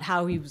about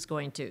how he was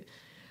going to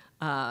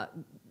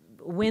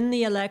win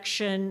the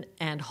election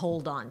and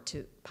hold on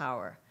to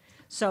power.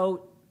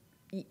 So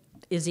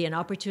is he an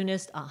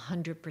opportunist?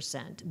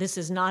 100%. This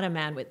is not a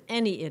man with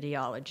any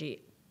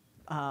ideology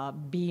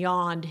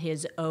beyond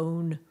his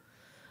own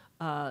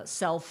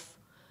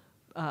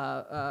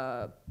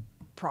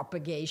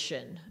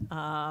propagation,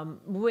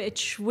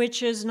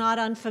 which is not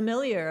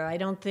unfamiliar. I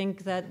don't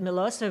think that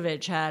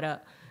Milosevic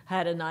had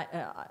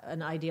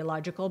an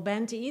ideological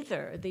bent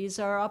either. These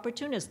are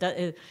opportunists.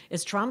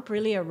 Is Trump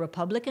really a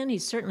Republican?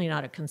 He's certainly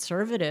not a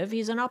conservative.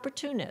 He's an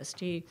opportunist.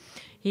 He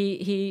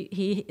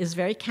is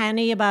very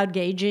canny about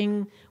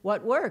gauging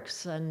what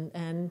works,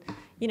 and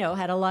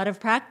had a lot of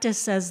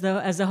practice as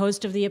the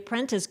host of The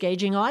Apprentice,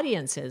 gauging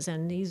audiences,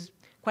 and he's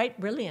quite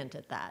brilliant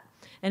at that.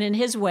 And in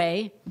his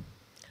way,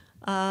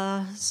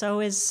 so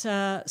is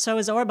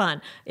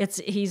Orban.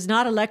 He's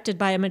not elected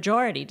by a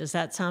majority. Does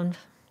that sound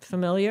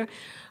familiar?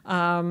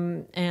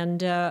 And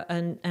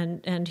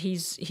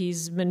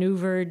he's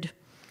maneuvered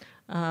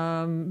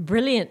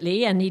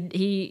brilliantly, and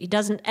he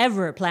doesn't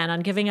ever plan on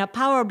giving up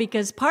power,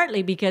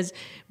 partly because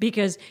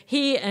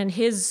he and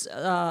his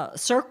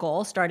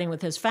circle, starting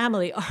with his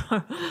family,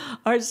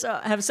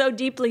 have so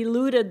deeply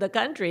looted the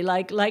country,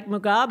 like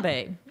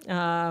Mugabe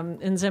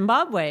in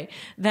Zimbabwe,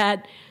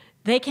 that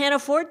they can't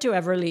afford to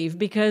ever leave,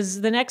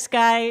 because the next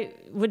guy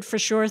would for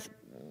sure,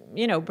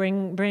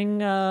 bring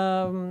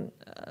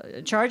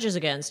charges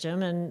against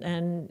him,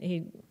 and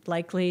he'd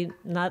likely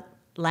not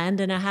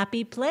land in a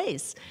happy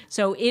place.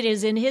 So it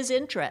is in his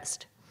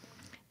interest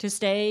to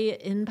stay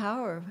in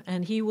power,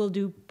 and he will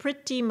do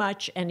pretty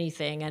much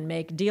anything and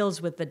make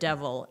deals with the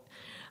devil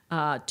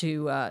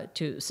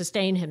to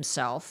sustain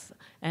himself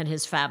and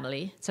his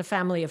family. It's a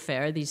family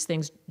affair. These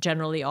things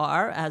generally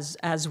are,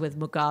 as with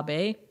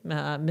Mugabe.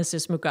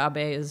 Mrs.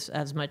 Mugabe is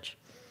as much,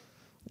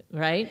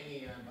 right?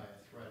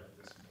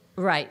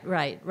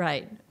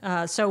 Right.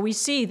 So we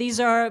see these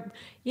are,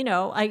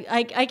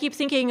 I keep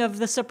thinking of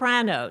The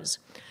Sopranos.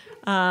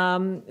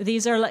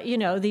 These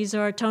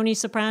are Tony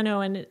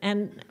Soprano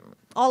and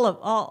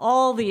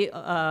all the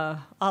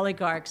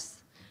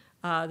oligarchs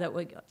that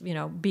would,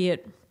 be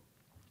it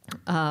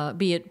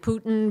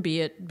Putin,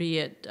 be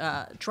it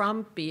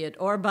Trump, be it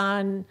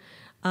Orban,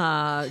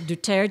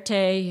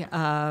 Duterte,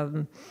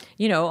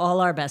 all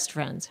our best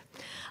friends.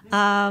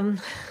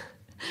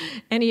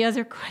 Any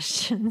other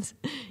questions?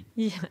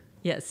 Yeah.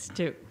 Yes,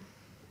 Stuart.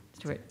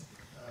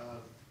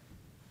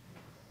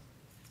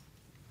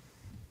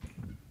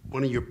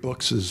 One of your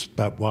books is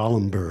about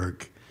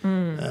Wallenberg.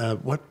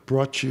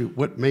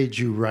 What made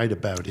you write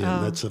about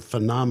him? That's a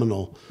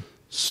phenomenal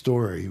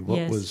story.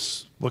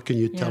 What can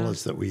you tell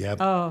us that we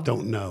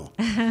don't know?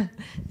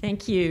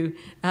 Thank you.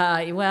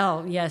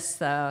 Well, yes,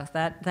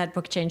 that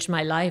book changed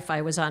my life.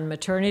 I was on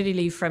maternity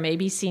leave from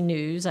ABC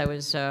News. I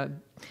was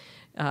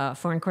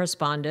foreign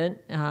correspondent,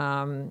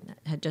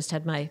 had just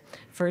had my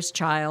first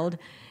child,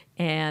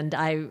 and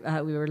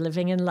we were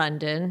living in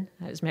London.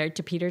 I was married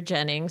to Peter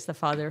Jennings, the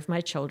father of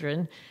my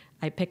children.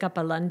 I pick up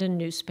a London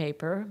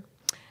newspaper,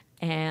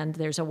 and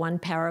there's a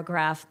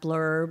one-paragraph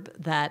blurb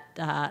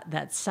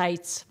that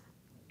cites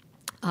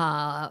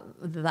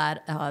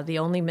that the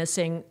only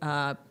missing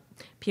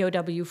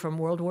POW from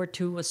World War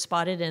II was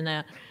spotted in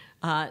an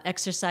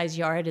exercise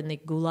yard in the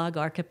Gulag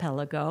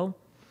Archipelago,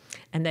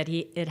 and that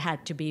it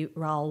had to be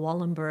Raoul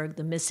Wallenberg,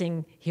 the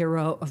missing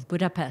hero of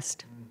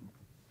Budapest.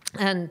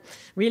 And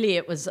really,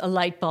 it was a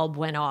light bulb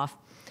went off,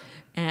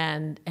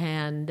 and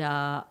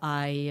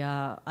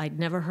I'd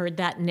never heard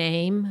that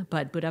name,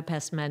 but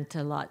Budapest meant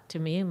a lot to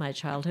me in my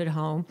childhood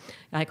home.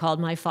 I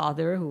called my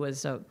father, who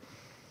was a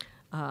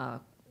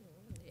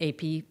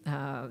AP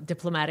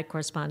diplomatic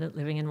correspondent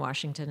living in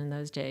Washington in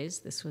those days.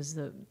 This was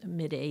the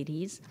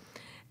mid-'80s.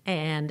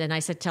 And I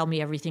said, tell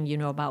me everything you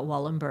know about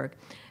Wallenberg.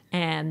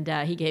 And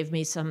he gave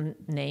me some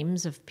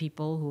names of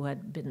people who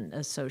had been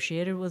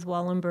associated with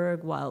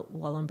Wallenberg while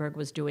Wallenberg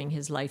was doing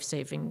his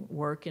life-saving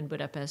work in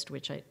Budapest,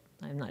 which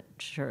I'm not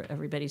sure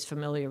everybody's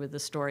familiar with the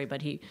story,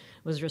 but he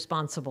was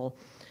responsible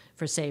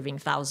for saving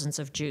thousands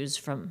of Jews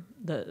from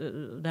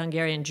the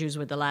Hungarian Jews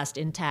were the last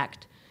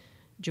intact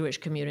Jewish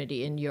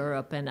community in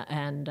Europe, and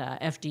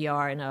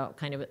FDR, in a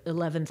kind of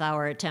 11th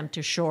hour attempt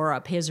to shore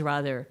up his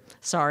rather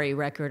sorry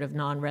record of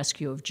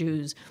non-rescue of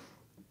Jews,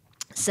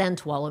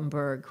 sent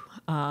Wallenberg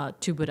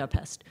to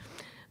Budapest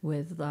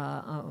with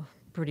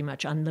pretty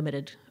much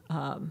unlimited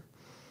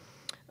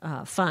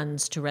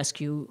funds to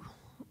rescue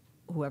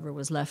whoever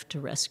was left to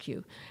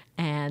rescue.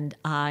 And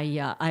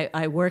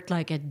I worked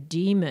like a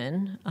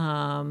demon,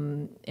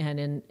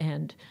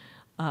 and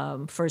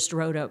first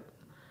wrote a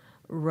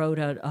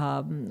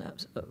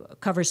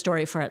cover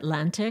story for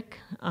Atlantic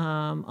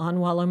on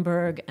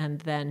Wallenberg, and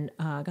then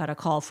got a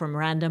call from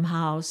Random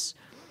House.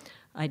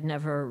 I'd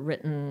never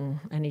written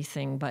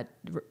anything, but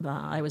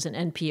I was an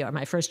NPR.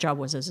 My first job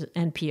was as an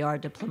NPR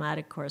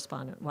diplomatic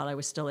correspondent while I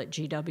was still at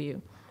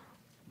GW,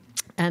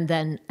 and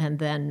then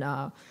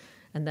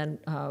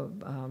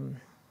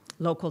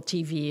local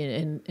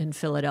TV in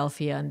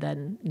Philadelphia, and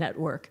then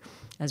network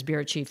as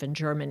bureau chief in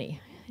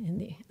Germany in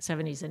the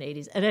 70s and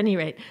 80s. At any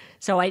rate,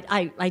 so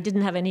I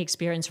didn't have any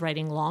experience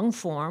writing long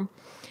form.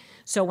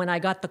 So when I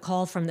got the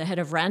call from the head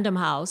of Random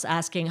House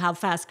asking how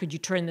fast could you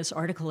turn this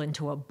article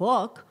into a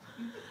book,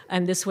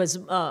 and this was,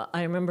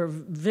 I remember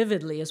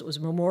vividly, as it was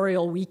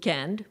Memorial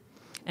Weekend,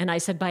 and I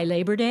said, by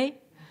Labor Day?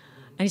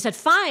 And he said,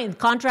 fine,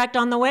 contract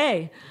on the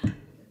way.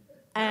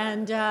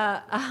 And,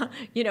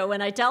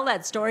 when I tell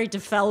that story to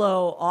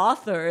fellow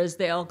authors,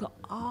 they'll go,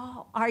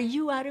 oh, are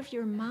you out of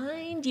your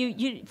mind?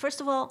 You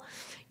first of all,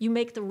 you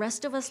make the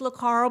rest of us look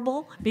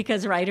horrible,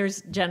 because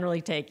writers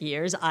generally take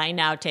years. I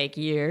now take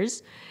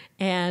years.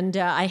 And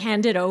I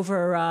handed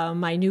over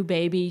my new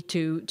baby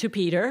to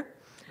Peter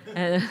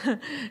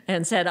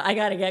and said, I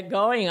got to get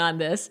going on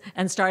this,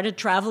 and started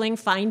traveling,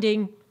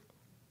 finding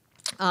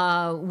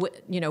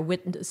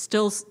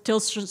still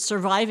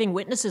surviving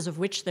witnesses, of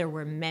which there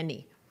were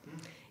many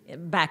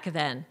back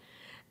then,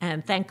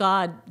 and thank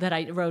God that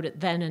I wrote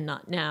it then and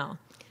not now.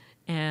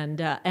 And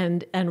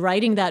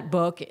writing that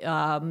book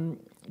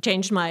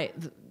changed my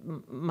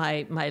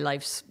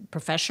life's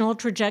professional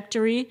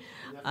trajectory.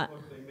 And that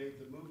book they made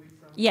the movie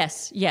from?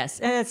 Yes,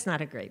 it's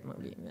not a great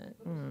movie.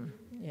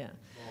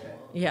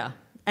 Yeah.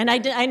 And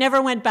I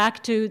never went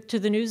back to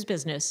the news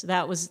business.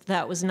 That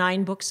was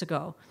 9 books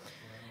ago.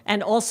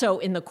 And also,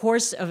 in the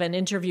course of an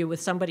interview with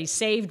somebody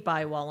saved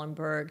by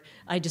Wallenberg,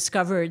 I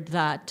discovered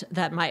that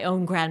my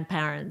own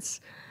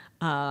grandparents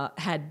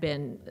had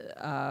been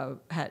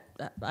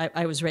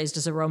I was raised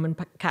as a Roman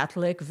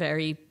Catholic,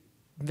 very,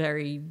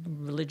 very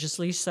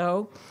religiously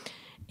so,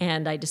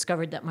 and I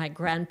discovered that my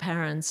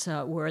grandparents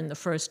were in the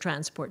first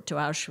transport to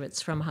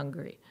Auschwitz from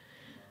Hungary.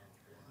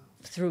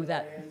 Through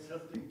that. Can I add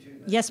something to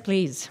that? Yes,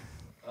 please.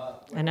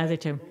 Another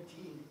two. In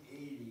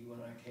 1980, when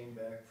I came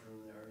back from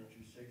our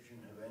intersection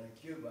of Havana,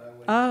 Cuba, I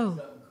went Oh.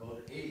 to something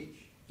called H.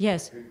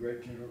 Yes.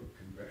 Congressional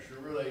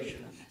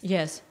Relations.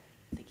 Yes.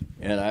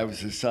 And I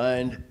was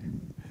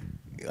assigned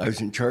I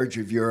was in charge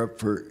of Europe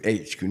for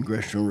H,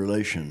 Congressional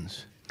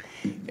Relations.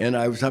 And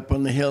I was up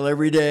on the Hill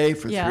every day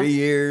for 3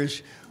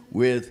 years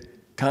with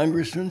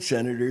congressmen,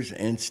 senators,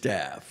 and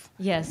staff.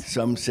 Yes.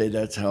 Some say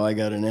that's how I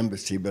got an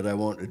embassy, but I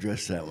won't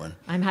address that one.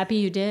 I'm happy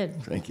you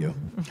did. Thank you.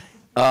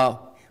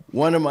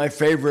 One of my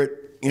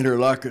favorite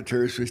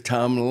interlocutors was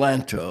Tom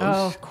Lantos.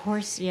 Oh, of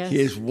course, yes.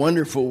 His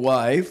wonderful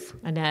wife.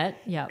 Annette,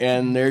 yeah.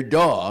 And their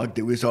dog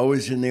that was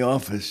always in the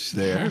office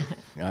there.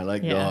 I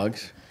like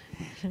dogs.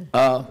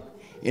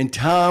 And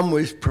Tom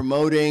was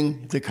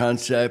promoting the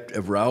concept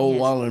of Raoul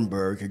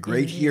Wallenberg, a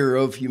great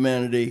hero of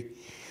humanity,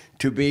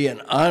 to be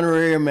an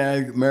honorary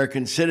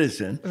American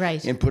citizen,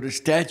 and put a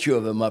statue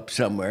of him up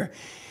somewhere.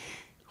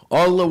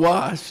 All the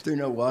WASPs, there are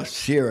no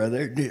WASPs here,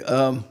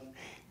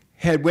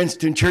 had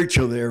Winston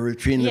Churchill there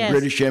between the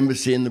British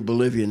embassy and the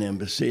Bolivian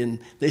embassy. And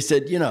they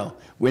said,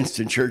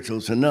 Winston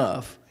Churchill's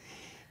enough.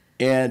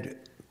 And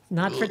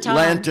not for Tom.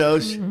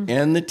 Lantos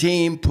and the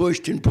team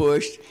pushed and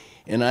pushed.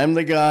 And I'm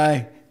the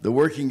guy, the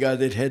working guy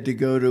that had to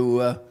go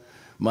to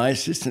my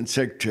assistant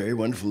secretary,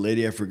 wonderful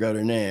lady, I forgot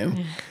her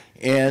name,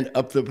 and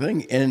up the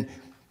thing and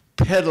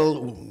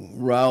peddle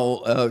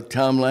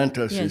Tom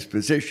Lantos'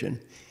 position.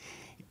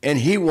 And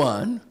he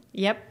won.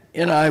 Yep.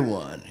 And I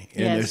won.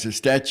 And there's a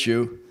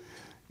statue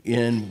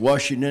in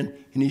Washington,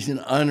 and he's an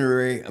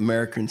honorary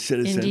American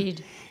citizen.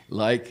 Indeed.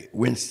 Like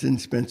Winston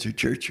Spencer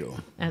Churchill.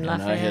 And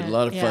I had a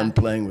lot of fun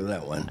playing with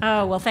that one.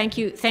 Oh, well, thank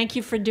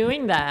you for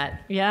doing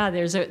that. Yeah,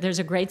 there's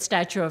a great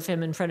statue of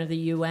him in front of the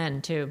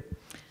UN, too.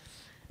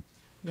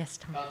 Yes,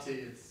 Tom.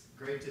 Kati, it's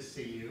great to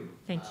see you.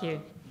 Thank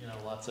you.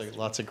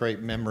 Lots of great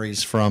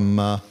memories from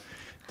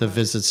the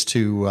visits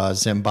to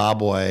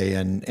Zimbabwe,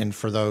 and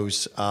for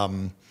those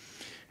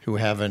who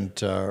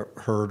haven't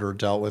heard or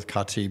dealt with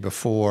Kati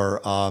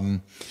before,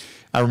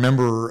 I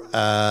remember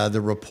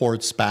the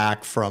reports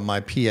back from my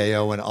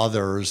PAO and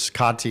others.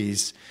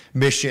 Kati's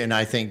mission,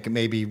 I think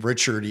maybe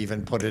Richard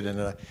even put it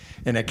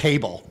in a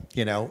cable,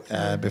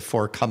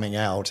 before coming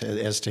out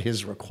as to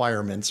his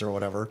requirements or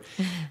whatever.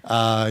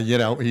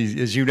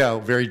 He, as you know,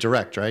 very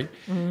direct, right?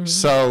 Mm-hmm.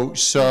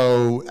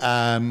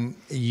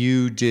 So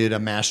you did a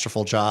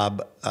masterful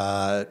job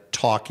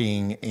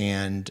talking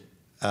and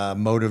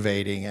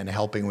motivating and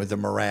helping with the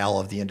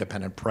morale of the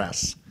independent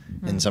press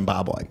in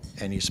Zimbabwe.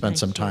 And you spent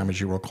some time, as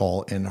you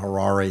recall, in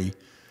Harare.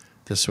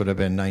 This would have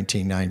been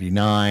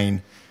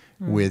 1999,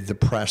 with the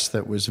press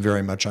that was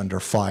very much under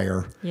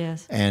fire.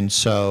 Yes. And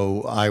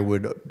so I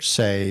would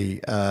say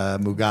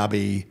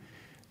Mugabe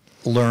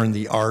learned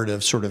the art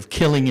of sort of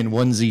killing in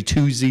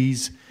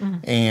onesie-twosies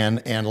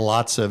and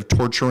lots of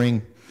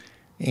torturing.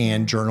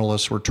 And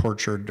journalists were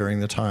tortured during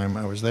the time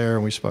I was there,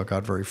 and we spoke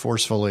out very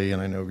forcefully,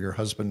 and I know your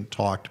husband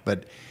talked.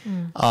 But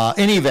in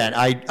any event,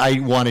 I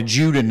wanted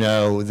you to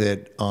know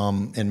that,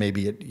 and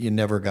maybe you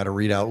never got to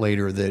read out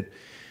later,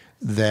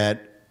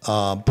 that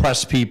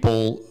press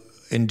people,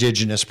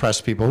 indigenous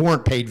press people, who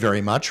weren't paid very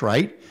much,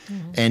 right?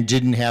 And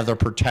didn't have the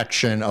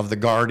protection of The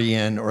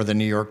Guardian or the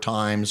New York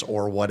Times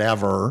or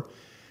whatever,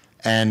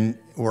 and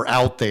were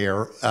out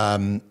there,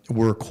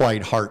 were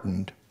quite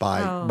heartened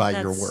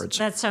by your words.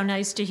 That's so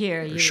nice to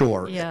hear.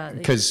 Sure,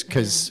 because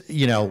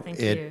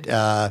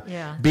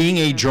being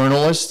a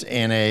journalist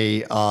in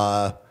it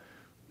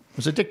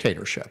was a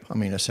dictatorship. I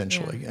mean,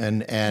 essentially,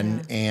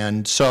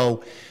 and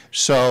so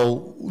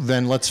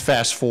then let's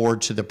fast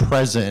forward to the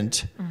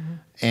present,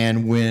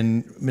 and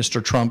when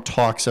Mr. Trump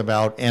talks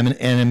about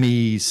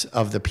enemies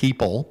of the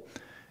people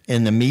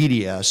in the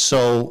media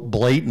so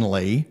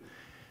blatantly.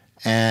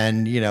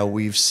 And,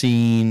 we've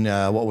seen,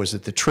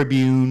 the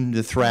Tribune,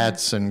 the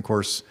threats, and of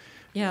course,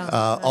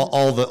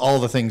 all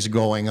the things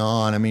going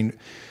on. I mean,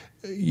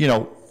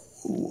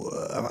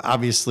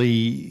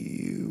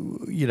 obviously,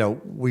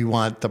 we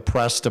want the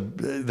press to,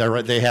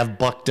 they have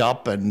bucked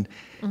up, and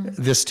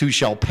this too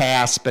shall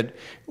pass. But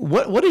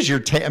what is your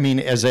take? I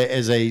mean, as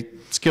a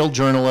skilled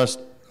journalist,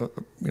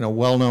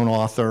 well-known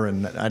author,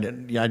 and I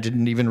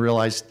didn't even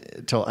realize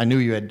until I knew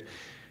you had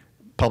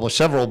published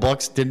several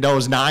books, didn't know it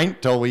was 9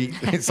 till we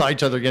saw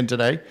each other again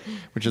today,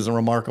 which is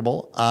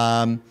remarkable.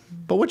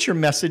 But what's your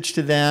message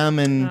to them,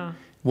 and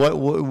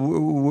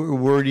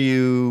where do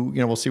you,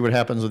 we'll see what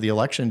happens with the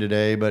election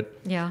today,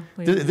 but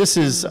this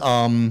is,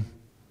 a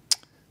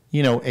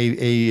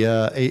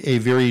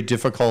very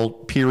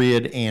difficult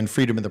period, and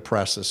freedom of the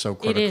press is so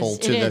critical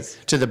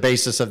to the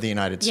basis of the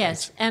United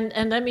States. Yes,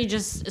 and let me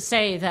just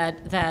say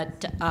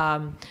that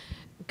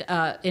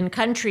in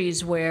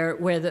countries where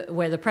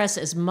the press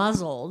is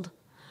muzzled,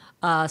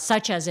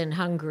 such as in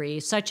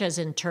Hungary, such as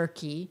in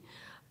Turkey,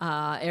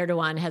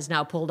 Erdogan has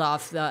now pulled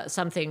off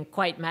something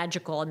quite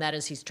magical, and that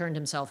is he's turned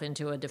himself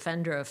into a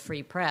defender of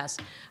free press.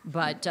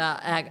 But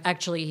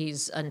actually,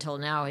 until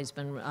now, he's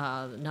been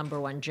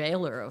 #1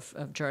 jailer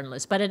of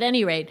journalists. But at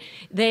any rate,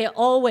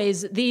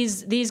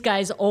 these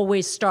guys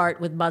always start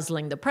with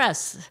muzzling the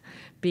press,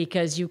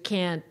 because you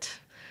can't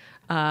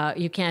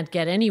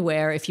get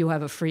anywhere if you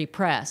have a free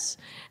press.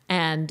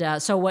 And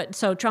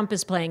so Trump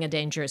is playing a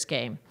dangerous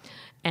game.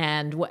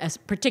 And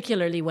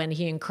particularly when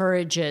he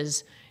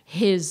encourages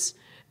his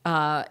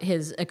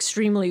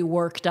extremely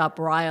worked up,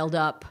 riled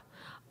up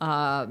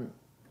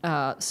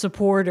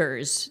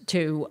supporters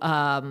to,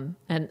 and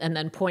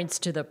then points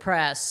to the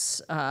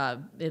press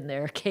in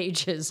their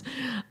cages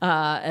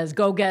as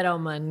go get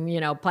 'em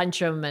and,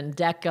 punch 'em and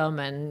deck 'em,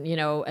 and,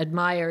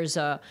 admires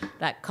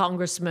that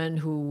congressman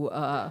who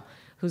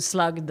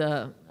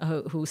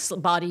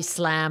body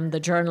slammed the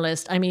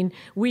journalist. I mean,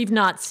 we've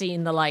not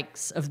seen the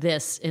likes of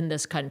this in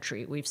this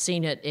country. We've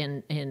seen it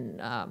in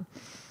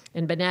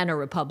banana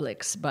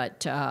republics,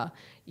 but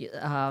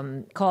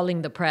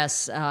calling the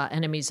press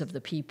enemies of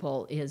the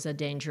people is a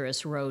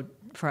dangerous road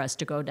for us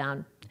to go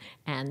down.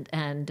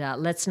 And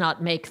let's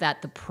not make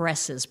that the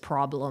press's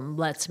problem.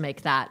 Let's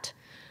make that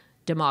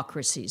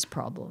democracy's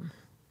problem.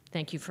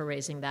 Thank you for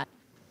raising that.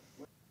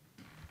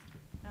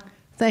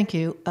 Thank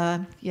you.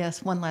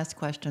 Yes, one last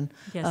question.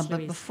 Yes, but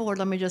Louise. before,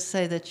 let me just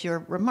say that your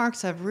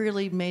remarks have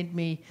really made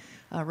me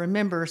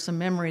remember some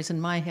memories in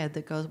my head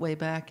that goes way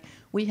back.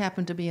 We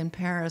happened to be in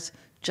Paris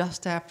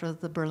just after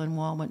the Berlin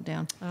Wall went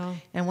down. Oh.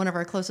 And one of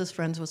our closest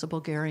friends was a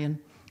Bulgarian.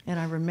 And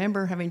I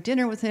remember having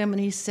dinner with him,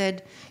 and he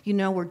said,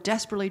 we're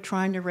desperately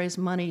trying to raise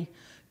money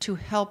to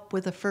help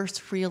with the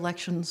first free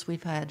elections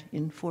we've had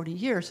in 40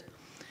 years.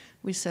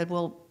 We said,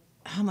 well,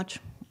 how much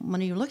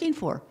money are you looking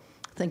for?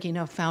 Thinking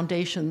of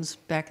foundations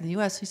back in the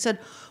U.S. He said,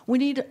 we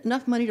need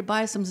enough money to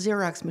buy some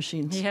Xerox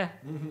machines. Yeah.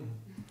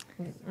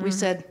 We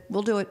said,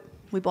 we'll do it.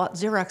 We bought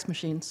Xerox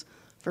machines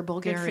for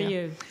Bulgaria. Good for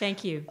you.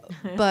 Thank you.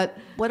 But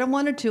what I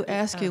wanted to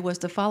ask you was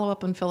to follow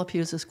up on Philip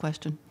Hughes'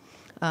 question.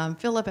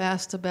 Philip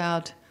asked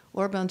about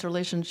Orban's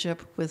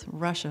relationship with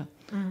Russia.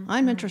 Mm-hmm.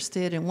 I'm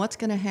interested in what's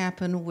going to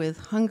happen with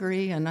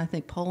Hungary and I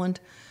think Poland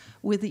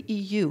with the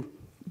EU.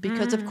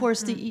 Because, of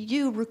course, the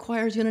EU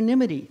requires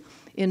unanimity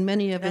in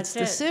many of its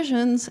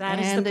decisions. That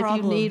is the and if you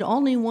problem. need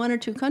only one or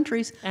two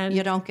countries, And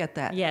you don't get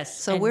that. yes,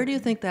 So and- where do you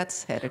think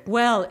that's headed?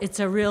 Well, it's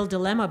a real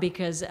dilemma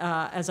because,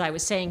 as I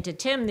was saying to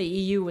Tim, the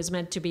EU was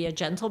meant to be a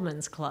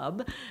gentleman's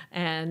club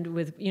and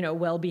with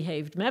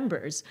well-behaved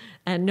members,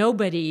 and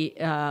nobody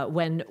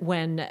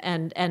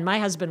and my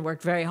husband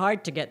worked very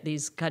hard to get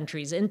these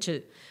countries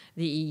into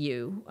the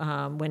EU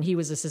when he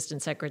was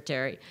assistant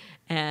secretary,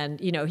 and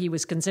he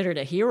was considered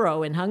a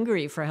hero in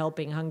Hungary for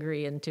helping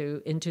Hungary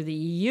into the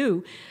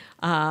EU.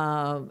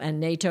 And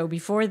NATO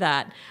before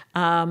that.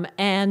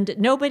 And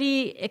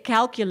nobody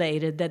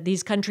calculated that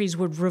these countries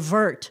would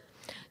revert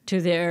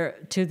to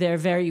their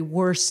very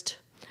worst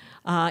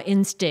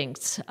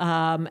instincts,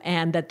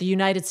 and that the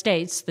United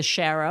States, the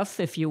sheriff,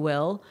 if you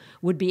will,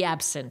 would be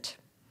absent.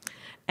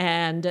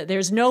 And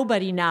there's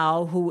nobody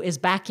now who is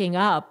backing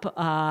up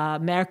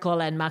Merkel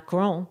and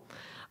Macron,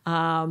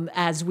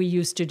 as we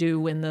used to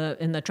do in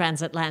the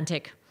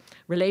transatlantic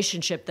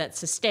relationship that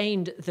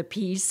sustained the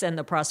peace and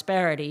the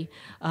prosperity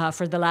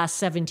for the last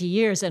 70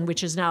 years, and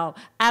which is now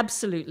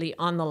absolutely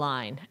on the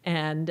line.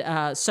 And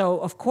so,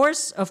 of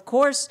course,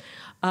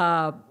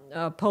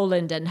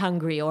 Poland and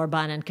Hungary,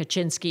 Orban and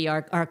Kaczynski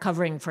are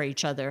covering for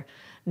each other,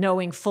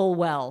 knowing full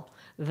well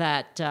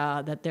that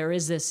there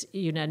is this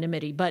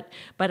unanimity. But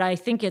I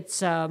think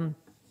it's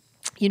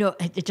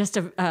just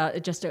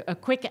a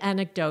quick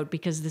anecdote,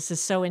 because this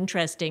is so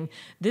interesting.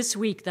 This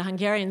week, the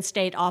Hungarian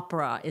State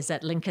Opera is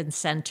at Lincoln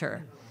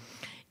Center.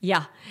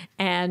 Yeah,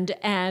 and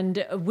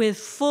with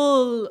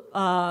full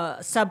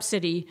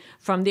subsidy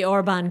from the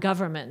Orban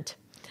government.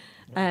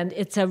 And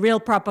it's a real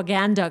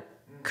propaganda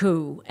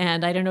coup.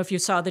 And I don't know if you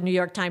saw the New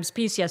York Times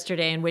piece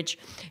yesterday in which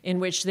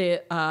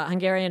the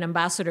Hungarian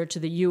ambassador to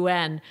the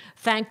UN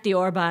thanked the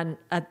Orban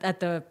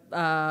at the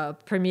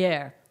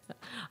premiere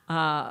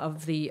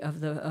of the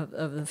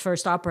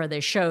first opera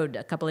they showed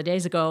a couple of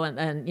days ago,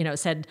 and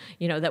said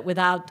that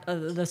without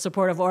the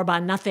support of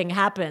Orban nothing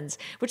happens,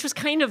 which was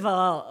kind of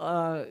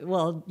but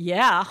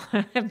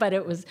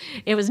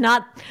it was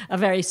not a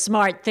very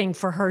smart thing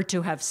for her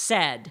to have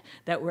said,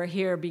 that we're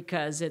here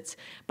because it's.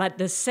 But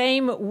the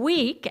same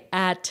week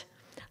at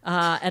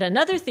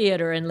another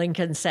theater in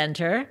Lincoln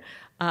Center,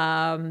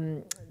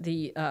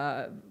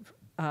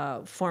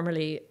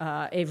 formerly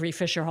Avery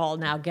Fisher Hall,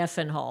 now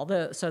Geffen Hall,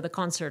 the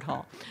concert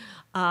hall,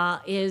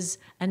 is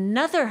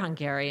another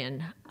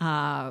Hungarian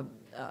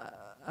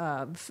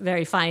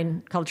very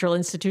fine cultural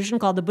institution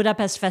called the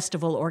Budapest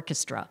Festival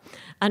Orchestra,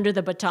 under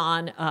the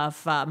baton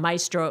of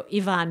Maestro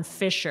Ivan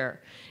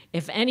Fischer.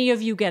 If any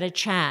of you get a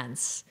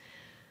chance,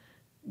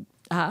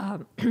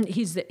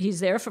 he's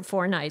there for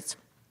 4 nights.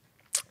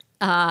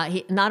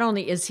 Not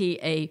only is he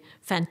a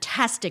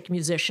fantastic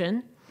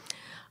musician,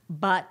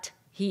 but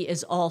he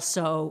is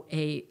also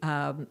a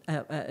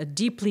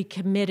deeply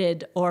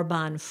committed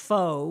Orban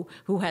foe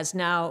who has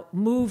now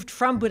moved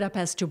from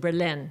Budapest to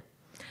Berlin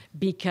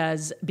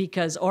because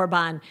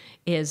Orban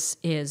is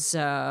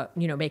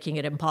making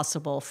it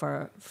impossible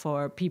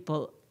for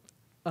people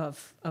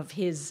of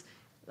his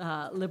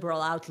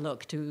liberal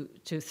outlook to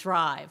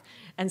thrive.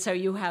 And so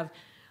you have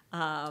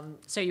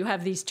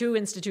these two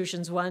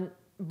institutions,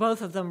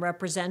 both of them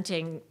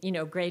representing,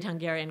 great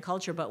Hungarian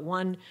culture, but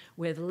one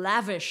with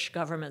lavish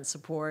government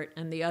support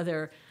and the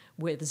other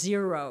with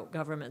zero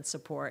government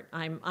support.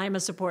 I'm a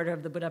supporter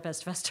of the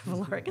Budapest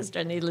Festival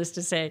Orchestra, needless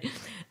to say,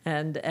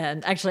 and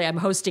actually I'm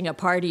hosting a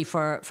party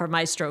for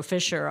Maestro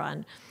Fischer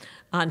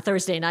on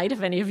Thursday night,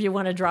 if any of you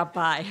want to drop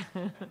by.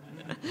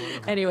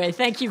 Anyway,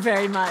 thank you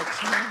very much.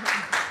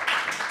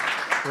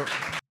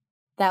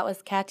 That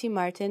was Kathy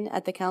Martin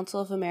at the Council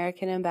of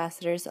American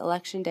Ambassadors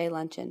Election Day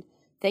Luncheon.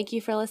 Thank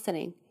you for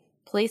listening.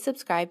 Please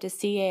subscribe to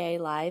CAA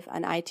Live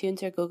on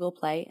iTunes or Google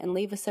Play and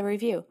leave us a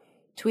review.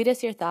 Tweet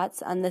us your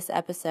thoughts on this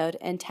episode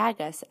and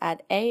tag us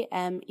at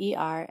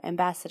AMER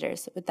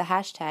Ambassadors with the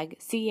hashtag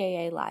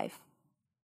CAA Live.